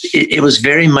 It was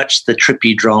very much the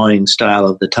trippy drawing style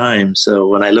of the time. So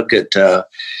when I look at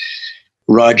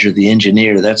Roger the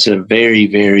Engineer, that's a very,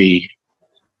 very,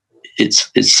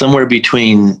 it's somewhere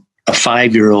between a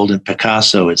 5-year-old and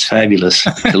Picasso. It's fabulous.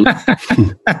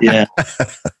 Yeah.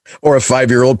 Or a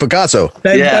 5-year-old Picasso.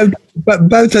 But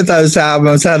both of those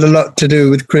albums had a lot to do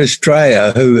with Chris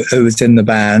Dreyer, who was in the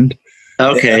band.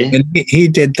 Okay. And he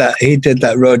did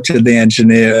that Roger the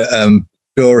Engineer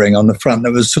drawing on the front.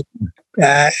 That was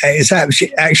it's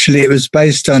actually it was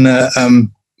based on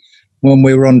when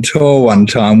we were on tour one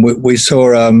time. We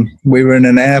saw we were in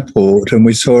an airport, and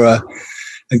we saw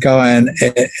a guy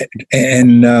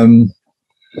in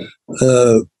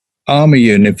army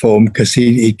uniform, because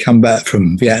he'd come back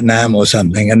from Vietnam or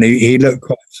something, and he looked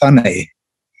quite funny.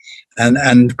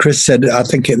 And Chris said, I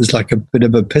think it was like a bit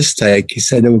of a piss take. He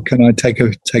said, "Oh, can I take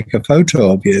a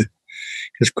photo of you?"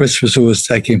 Because Chris was always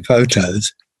taking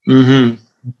photos. Mm-hmm.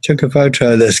 Took a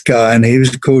photo of this guy, and he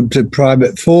was called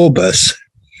Private Forbes.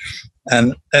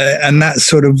 And that's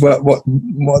sort of what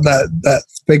that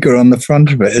figure on the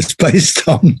front of it is based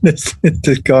on. This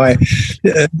guy,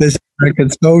 this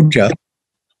American soldier.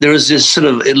 There was this sort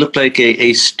of, it looked like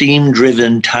a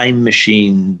steam-driven time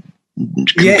machine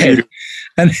computer. Yeah.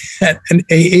 And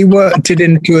he worked it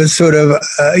into a sort of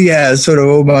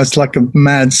almost like a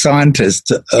mad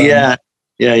scientist. Yeah.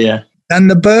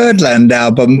 And the Birdland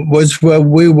album was where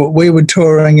we were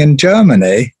touring in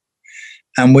Germany,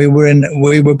 and we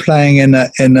were playing in a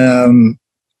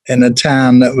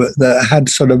town that had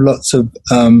sort of lots of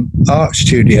art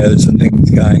studios and things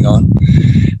going on.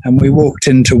 And we walked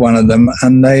into one of them,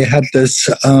 and they had this.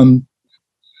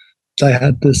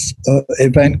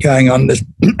 Event going on, this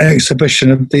exhibition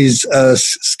of these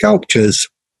sculptures,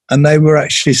 and they were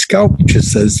actually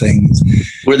sculptures. Those things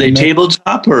were they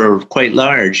tabletop or quite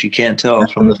large? You can't tell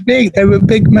from the big. They were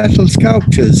big metal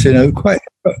sculptures, you know, quite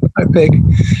big,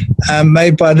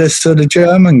 made by this sort of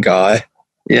German guy.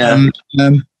 Yeah.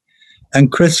 And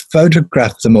Chris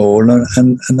photographed them all,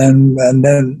 and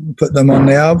then put them on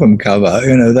the album cover.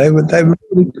 You know, they were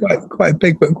really quite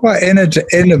big, but quite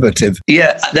innovative.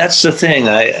 Yeah, that's the thing.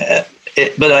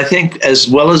 But I think as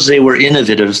well as they were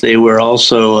innovative, they were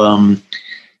also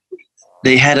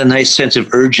they had a nice sense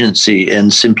of urgency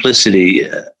and simplicity.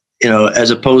 You know, as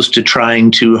opposed to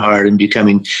trying too hard and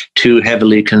becoming too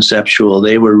heavily conceptual.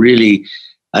 They were really,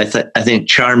 I think,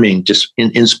 charming, just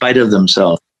in spite of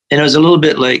themselves. And it was a little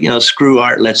bit like, you know, screw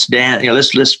art, let's dance. You know,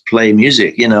 let's play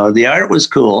music. You know, the art was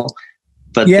cool,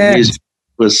 but the music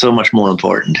was so much more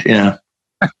important. Yeah.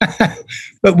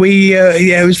 But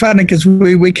it was funny because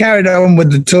we carried on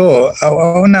with the tour.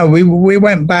 Oh no, we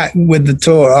went back with the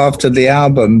tour after the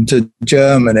album to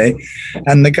Germany,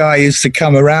 and the guy used to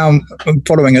come around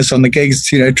following us on the gigs,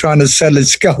 trying to sell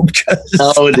his sculptures.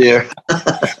 Oh dear.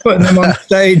 Putting them on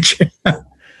stage.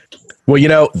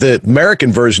 Well, the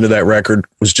American version of that record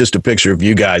was just a picture of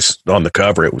you guys on the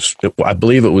cover. I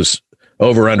believe it was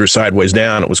Over, Under, Sideways,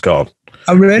 Down. It was called.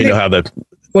 Oh, really? You know how the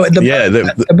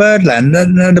Birdland.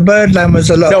 No, the Birdland was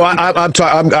a lot. No,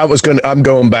 I'm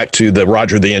going back to the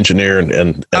Roger the Engineer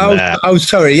and that. Oh,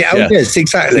 sorry. Yeah. Oh, yes,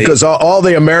 exactly. Because all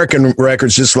the American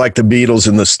records, just like the Beatles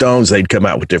and the Stones, they'd come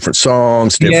out with different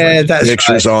songs, different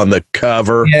pictures on the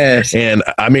cover. Yes. And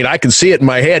I mean, I can see it in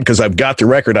my head because I've got the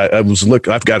record.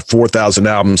 I've got 4,000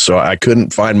 albums, so I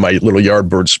couldn't find my little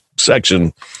Yardbirds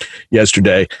section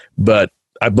yesterday, but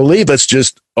I believe it's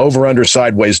just Over, Under,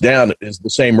 Sideways, Down is the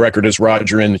same record as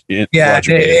Roger and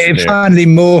Roger it finally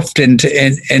morphed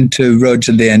into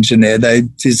Roger the Engineer. They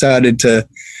decided to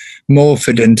morph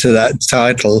it into that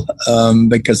title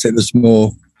because it was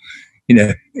more,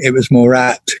 it was more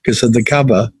apt because of the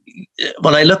cover.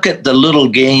 When I look at the Little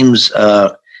Games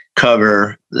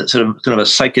cover, sort of a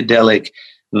psychedelic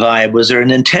vibe, was there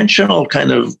an intentional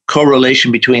kind of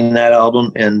correlation between that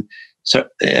album and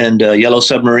Yellow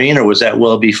Submarine, or was that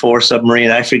well before Submarine?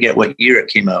 I forget what year it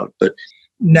came out, but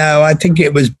no, I think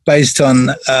it was based on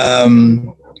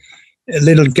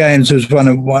Little Games was one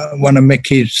of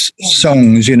Mickey's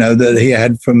songs, that he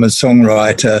had from a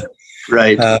songwriter,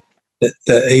 right? That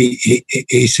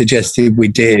he suggested we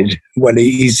did. Well,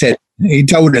 he said he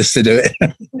told us to do it.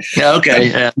 Yeah, okay,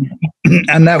 yeah.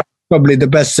 And that was probably the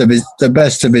best of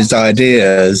his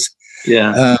ideas.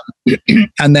 Yeah.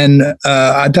 And then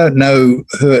I don't know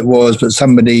who it was, but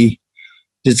somebody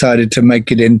decided to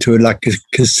make it into like a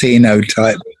casino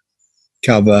type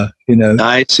cover,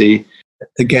 I see.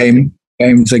 The games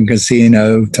and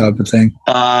casino type of thing.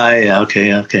 Yeah, okay,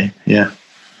 yeah.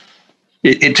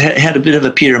 It had a bit of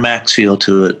a Peter Max feel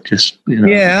to it, just,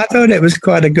 Yeah, I thought it was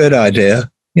quite a good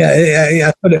idea. Yeah,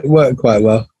 I thought it worked quite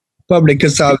well. Probably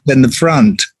because I was in the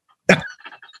front. There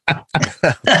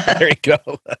you go.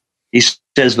 He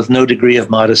says with no degree of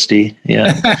modesty.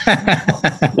 Yeah.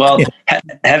 Well,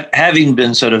 having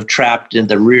been sort of trapped in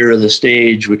the rear of the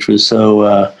stage, which was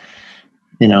so,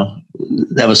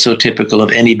 that was so typical of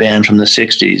any band from the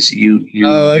 60s. You.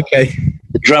 Oh, okay.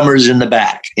 The drummer's in the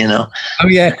back, Oh,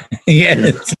 yeah.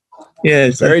 Yes.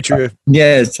 Yes. Very true.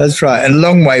 Yes, that's right. And a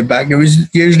long way back. It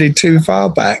was usually too far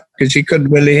back because you couldn't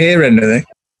really hear anything.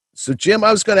 So, Jim,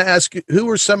 I was going to ask you, who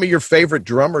were some of your favorite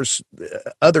drummers,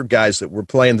 other guys that were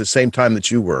playing the same time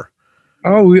that you were?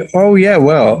 Oh yeah.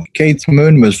 Well, Keith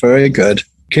Moon was very good.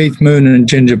 Keith Moon and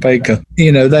Ginger Baker.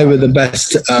 They were the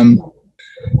best.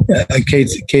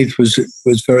 Keith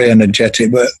was very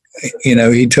energetic, but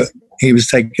he was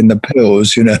taking the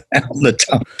pills, all the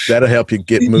time. That'll help you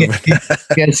get moving.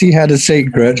 Yes, he had a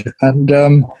secret, and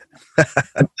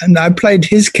I played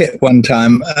his kit one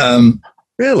time.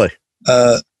 Really?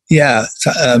 Yeah,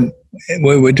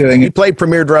 we were doing. He played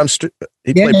Premier drums.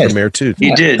 He played Premier too.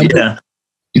 He did, yeah.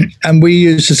 And we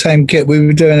used the same kit. We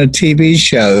were doing a TV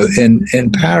show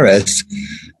in Paris,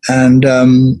 and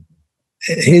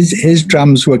his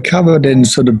drums were covered in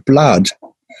sort of blood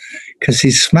because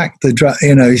he smacked the drum.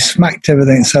 He smacked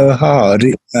everything so hard,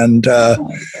 and he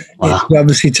was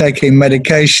obviously taking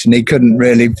medication. He couldn't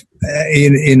really,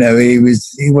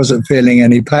 he wasn't feeling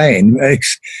any pain.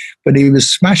 But he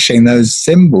was smashing those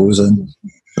cymbals and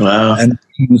that,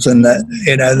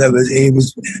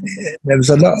 there was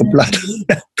a lot of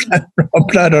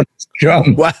blood on his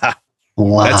drum. Wow.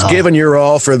 That's giving your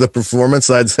all for the performance,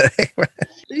 I'd say.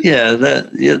 Yeah,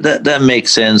 that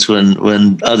makes sense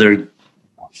when other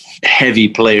heavy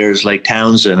players like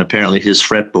Townsend, apparently his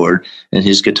fretboard and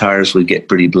his guitars would get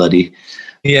pretty bloody.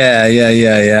 Yeah.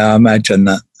 I imagine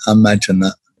that,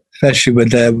 especially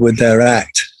with their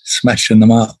act, smashing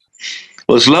them up.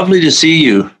 Well, it's lovely to see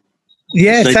you.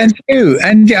 Yes, and you.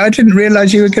 And I didn't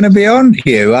realize you were going to be on,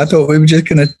 Hugh. I thought we were just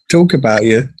going to talk about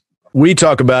you. We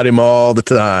talk about him all the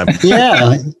time.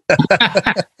 Yeah.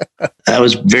 I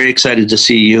was very excited to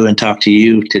see you and talk to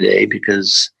you today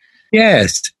because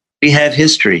yes, we have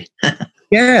history.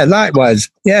 Yeah, likewise.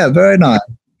 Yeah, very nice.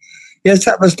 Yes,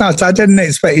 that was nice. I didn't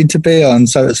expect you to be on,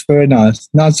 so it's very nice.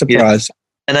 Nice surprise. Yeah.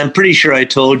 And I'm pretty sure I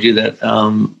told you that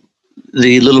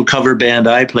the little cover band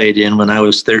I played in when I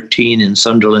was 13 in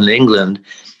Sunderland, England,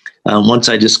 once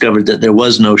I discovered that there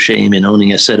was no shame in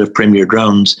owning a set of Premier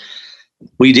drums,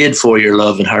 we did For Your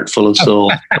Love and Heart Full of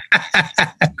Soul.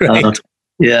 Great.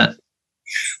 Yeah.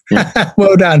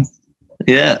 Well done.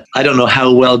 Yeah. I don't know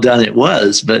how well done it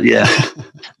was, but yeah.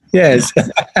 Yes.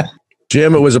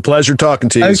 Jim, it was a pleasure talking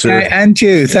to you, sir. And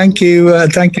you. Thank you.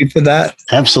 Thank you for that.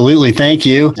 Absolutely. Thank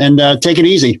you. And take it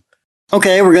easy.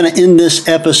 Okay, we're going to end this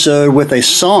episode with a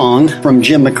song from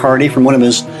Jim McCarty from one of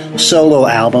his solo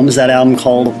albums, that album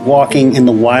called Walking in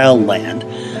the Wild Land,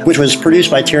 which was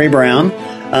produced by Terry Brown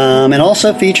and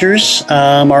also features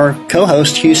our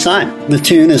co-host, Hugh Syme. The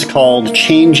tune is called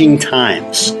Changing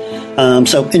Times.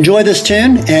 So enjoy this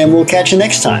tune, and we'll catch you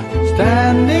next time.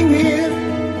 Standing here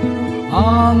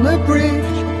on the bridge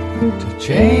to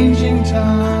changing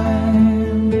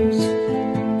times.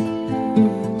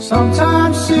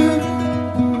 Sometime soon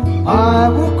I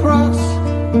will cross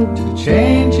to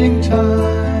changing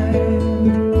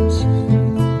times.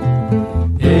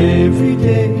 Every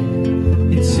day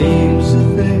it seems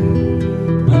that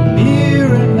I'm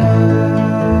nearer now.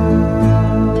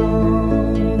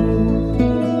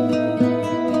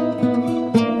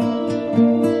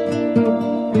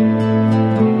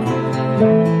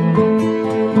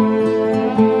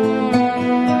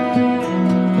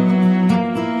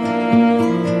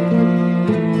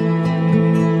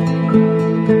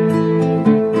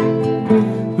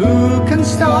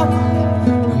 Stop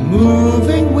the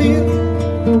moving wheel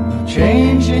of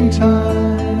changing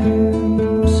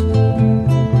times.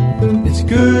 It's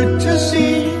good to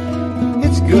see,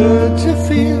 it's good to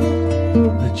feel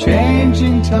the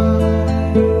changing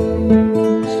times.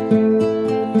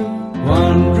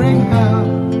 Wondering how,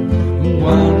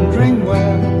 wondering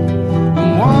where,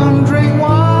 I'm wondering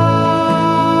why.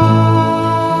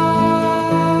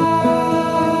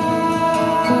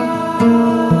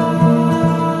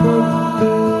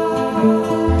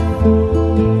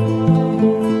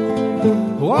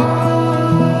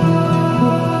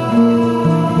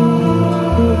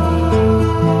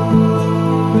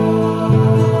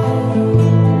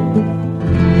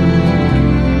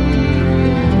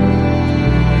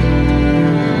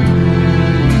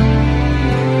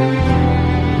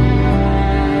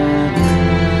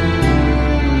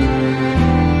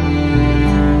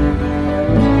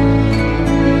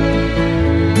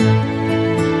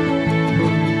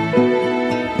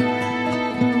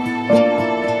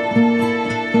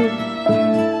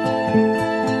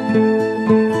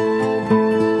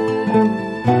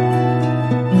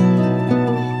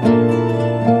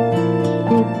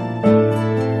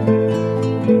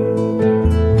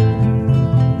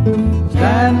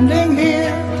 Standing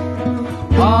here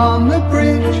on the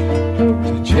bridge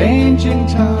to changing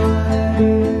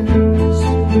times.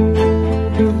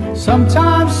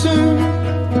 Sometime soon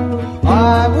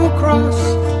I will cross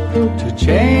to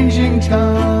changing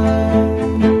times.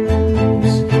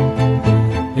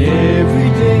 Every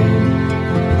day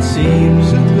it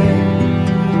seems that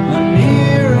I'm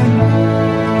nearer now.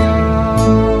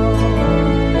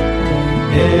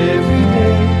 Every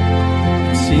day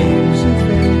it seems that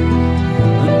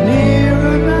I'm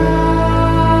nearer now.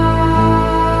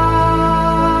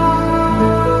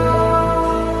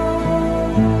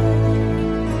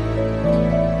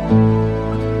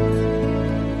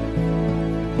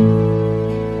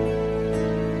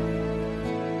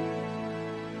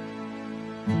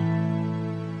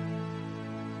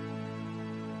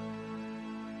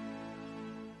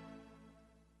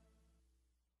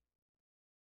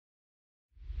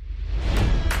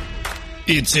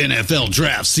 It's NFL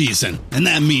draft season, and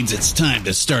that means it's time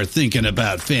to start thinking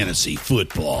about fantasy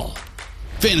football.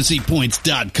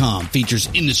 FantasyPoints.com features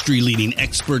industry-leading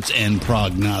experts and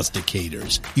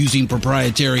prognosticators using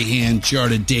proprietary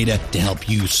hand-charted data to help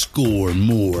you score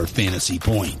more fantasy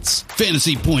points.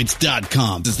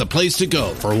 FantasyPoints.com is the place to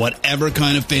go for whatever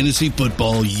kind of fantasy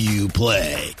football you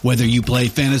play. Whether you play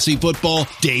fantasy football,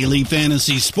 daily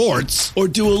fantasy sports, or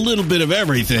do a little bit of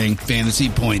everything, Fantasy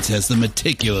Points has the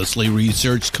meticulously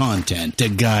researched content to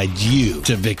guide you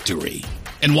to victory.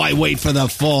 And why wait for the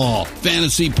fall?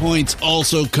 Fantasy Points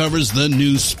also covers the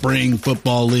new spring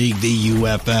football league, the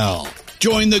UFL.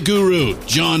 Join the guru,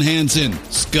 John Hansen,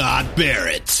 Scott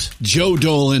Barrett, Joe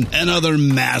Dolan, and other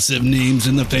massive names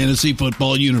in the fantasy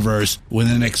football universe with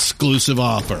an exclusive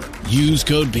offer. Use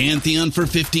code Pantheon for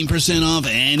 15% off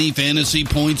any Fantasy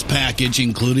Points package,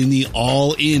 including the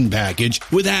all-in package,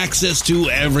 with access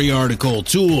to every article,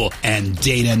 tool, and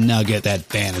data nugget that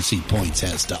Fantasy Points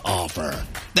has to offer.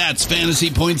 That's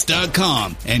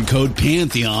FantasyPoints.com and code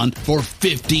Pantheon for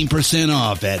 15%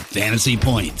 off at Fantasy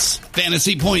Points.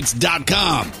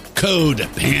 FantasyPoints.com, code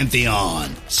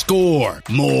Pantheon. Score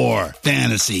more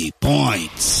fantasy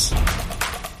points.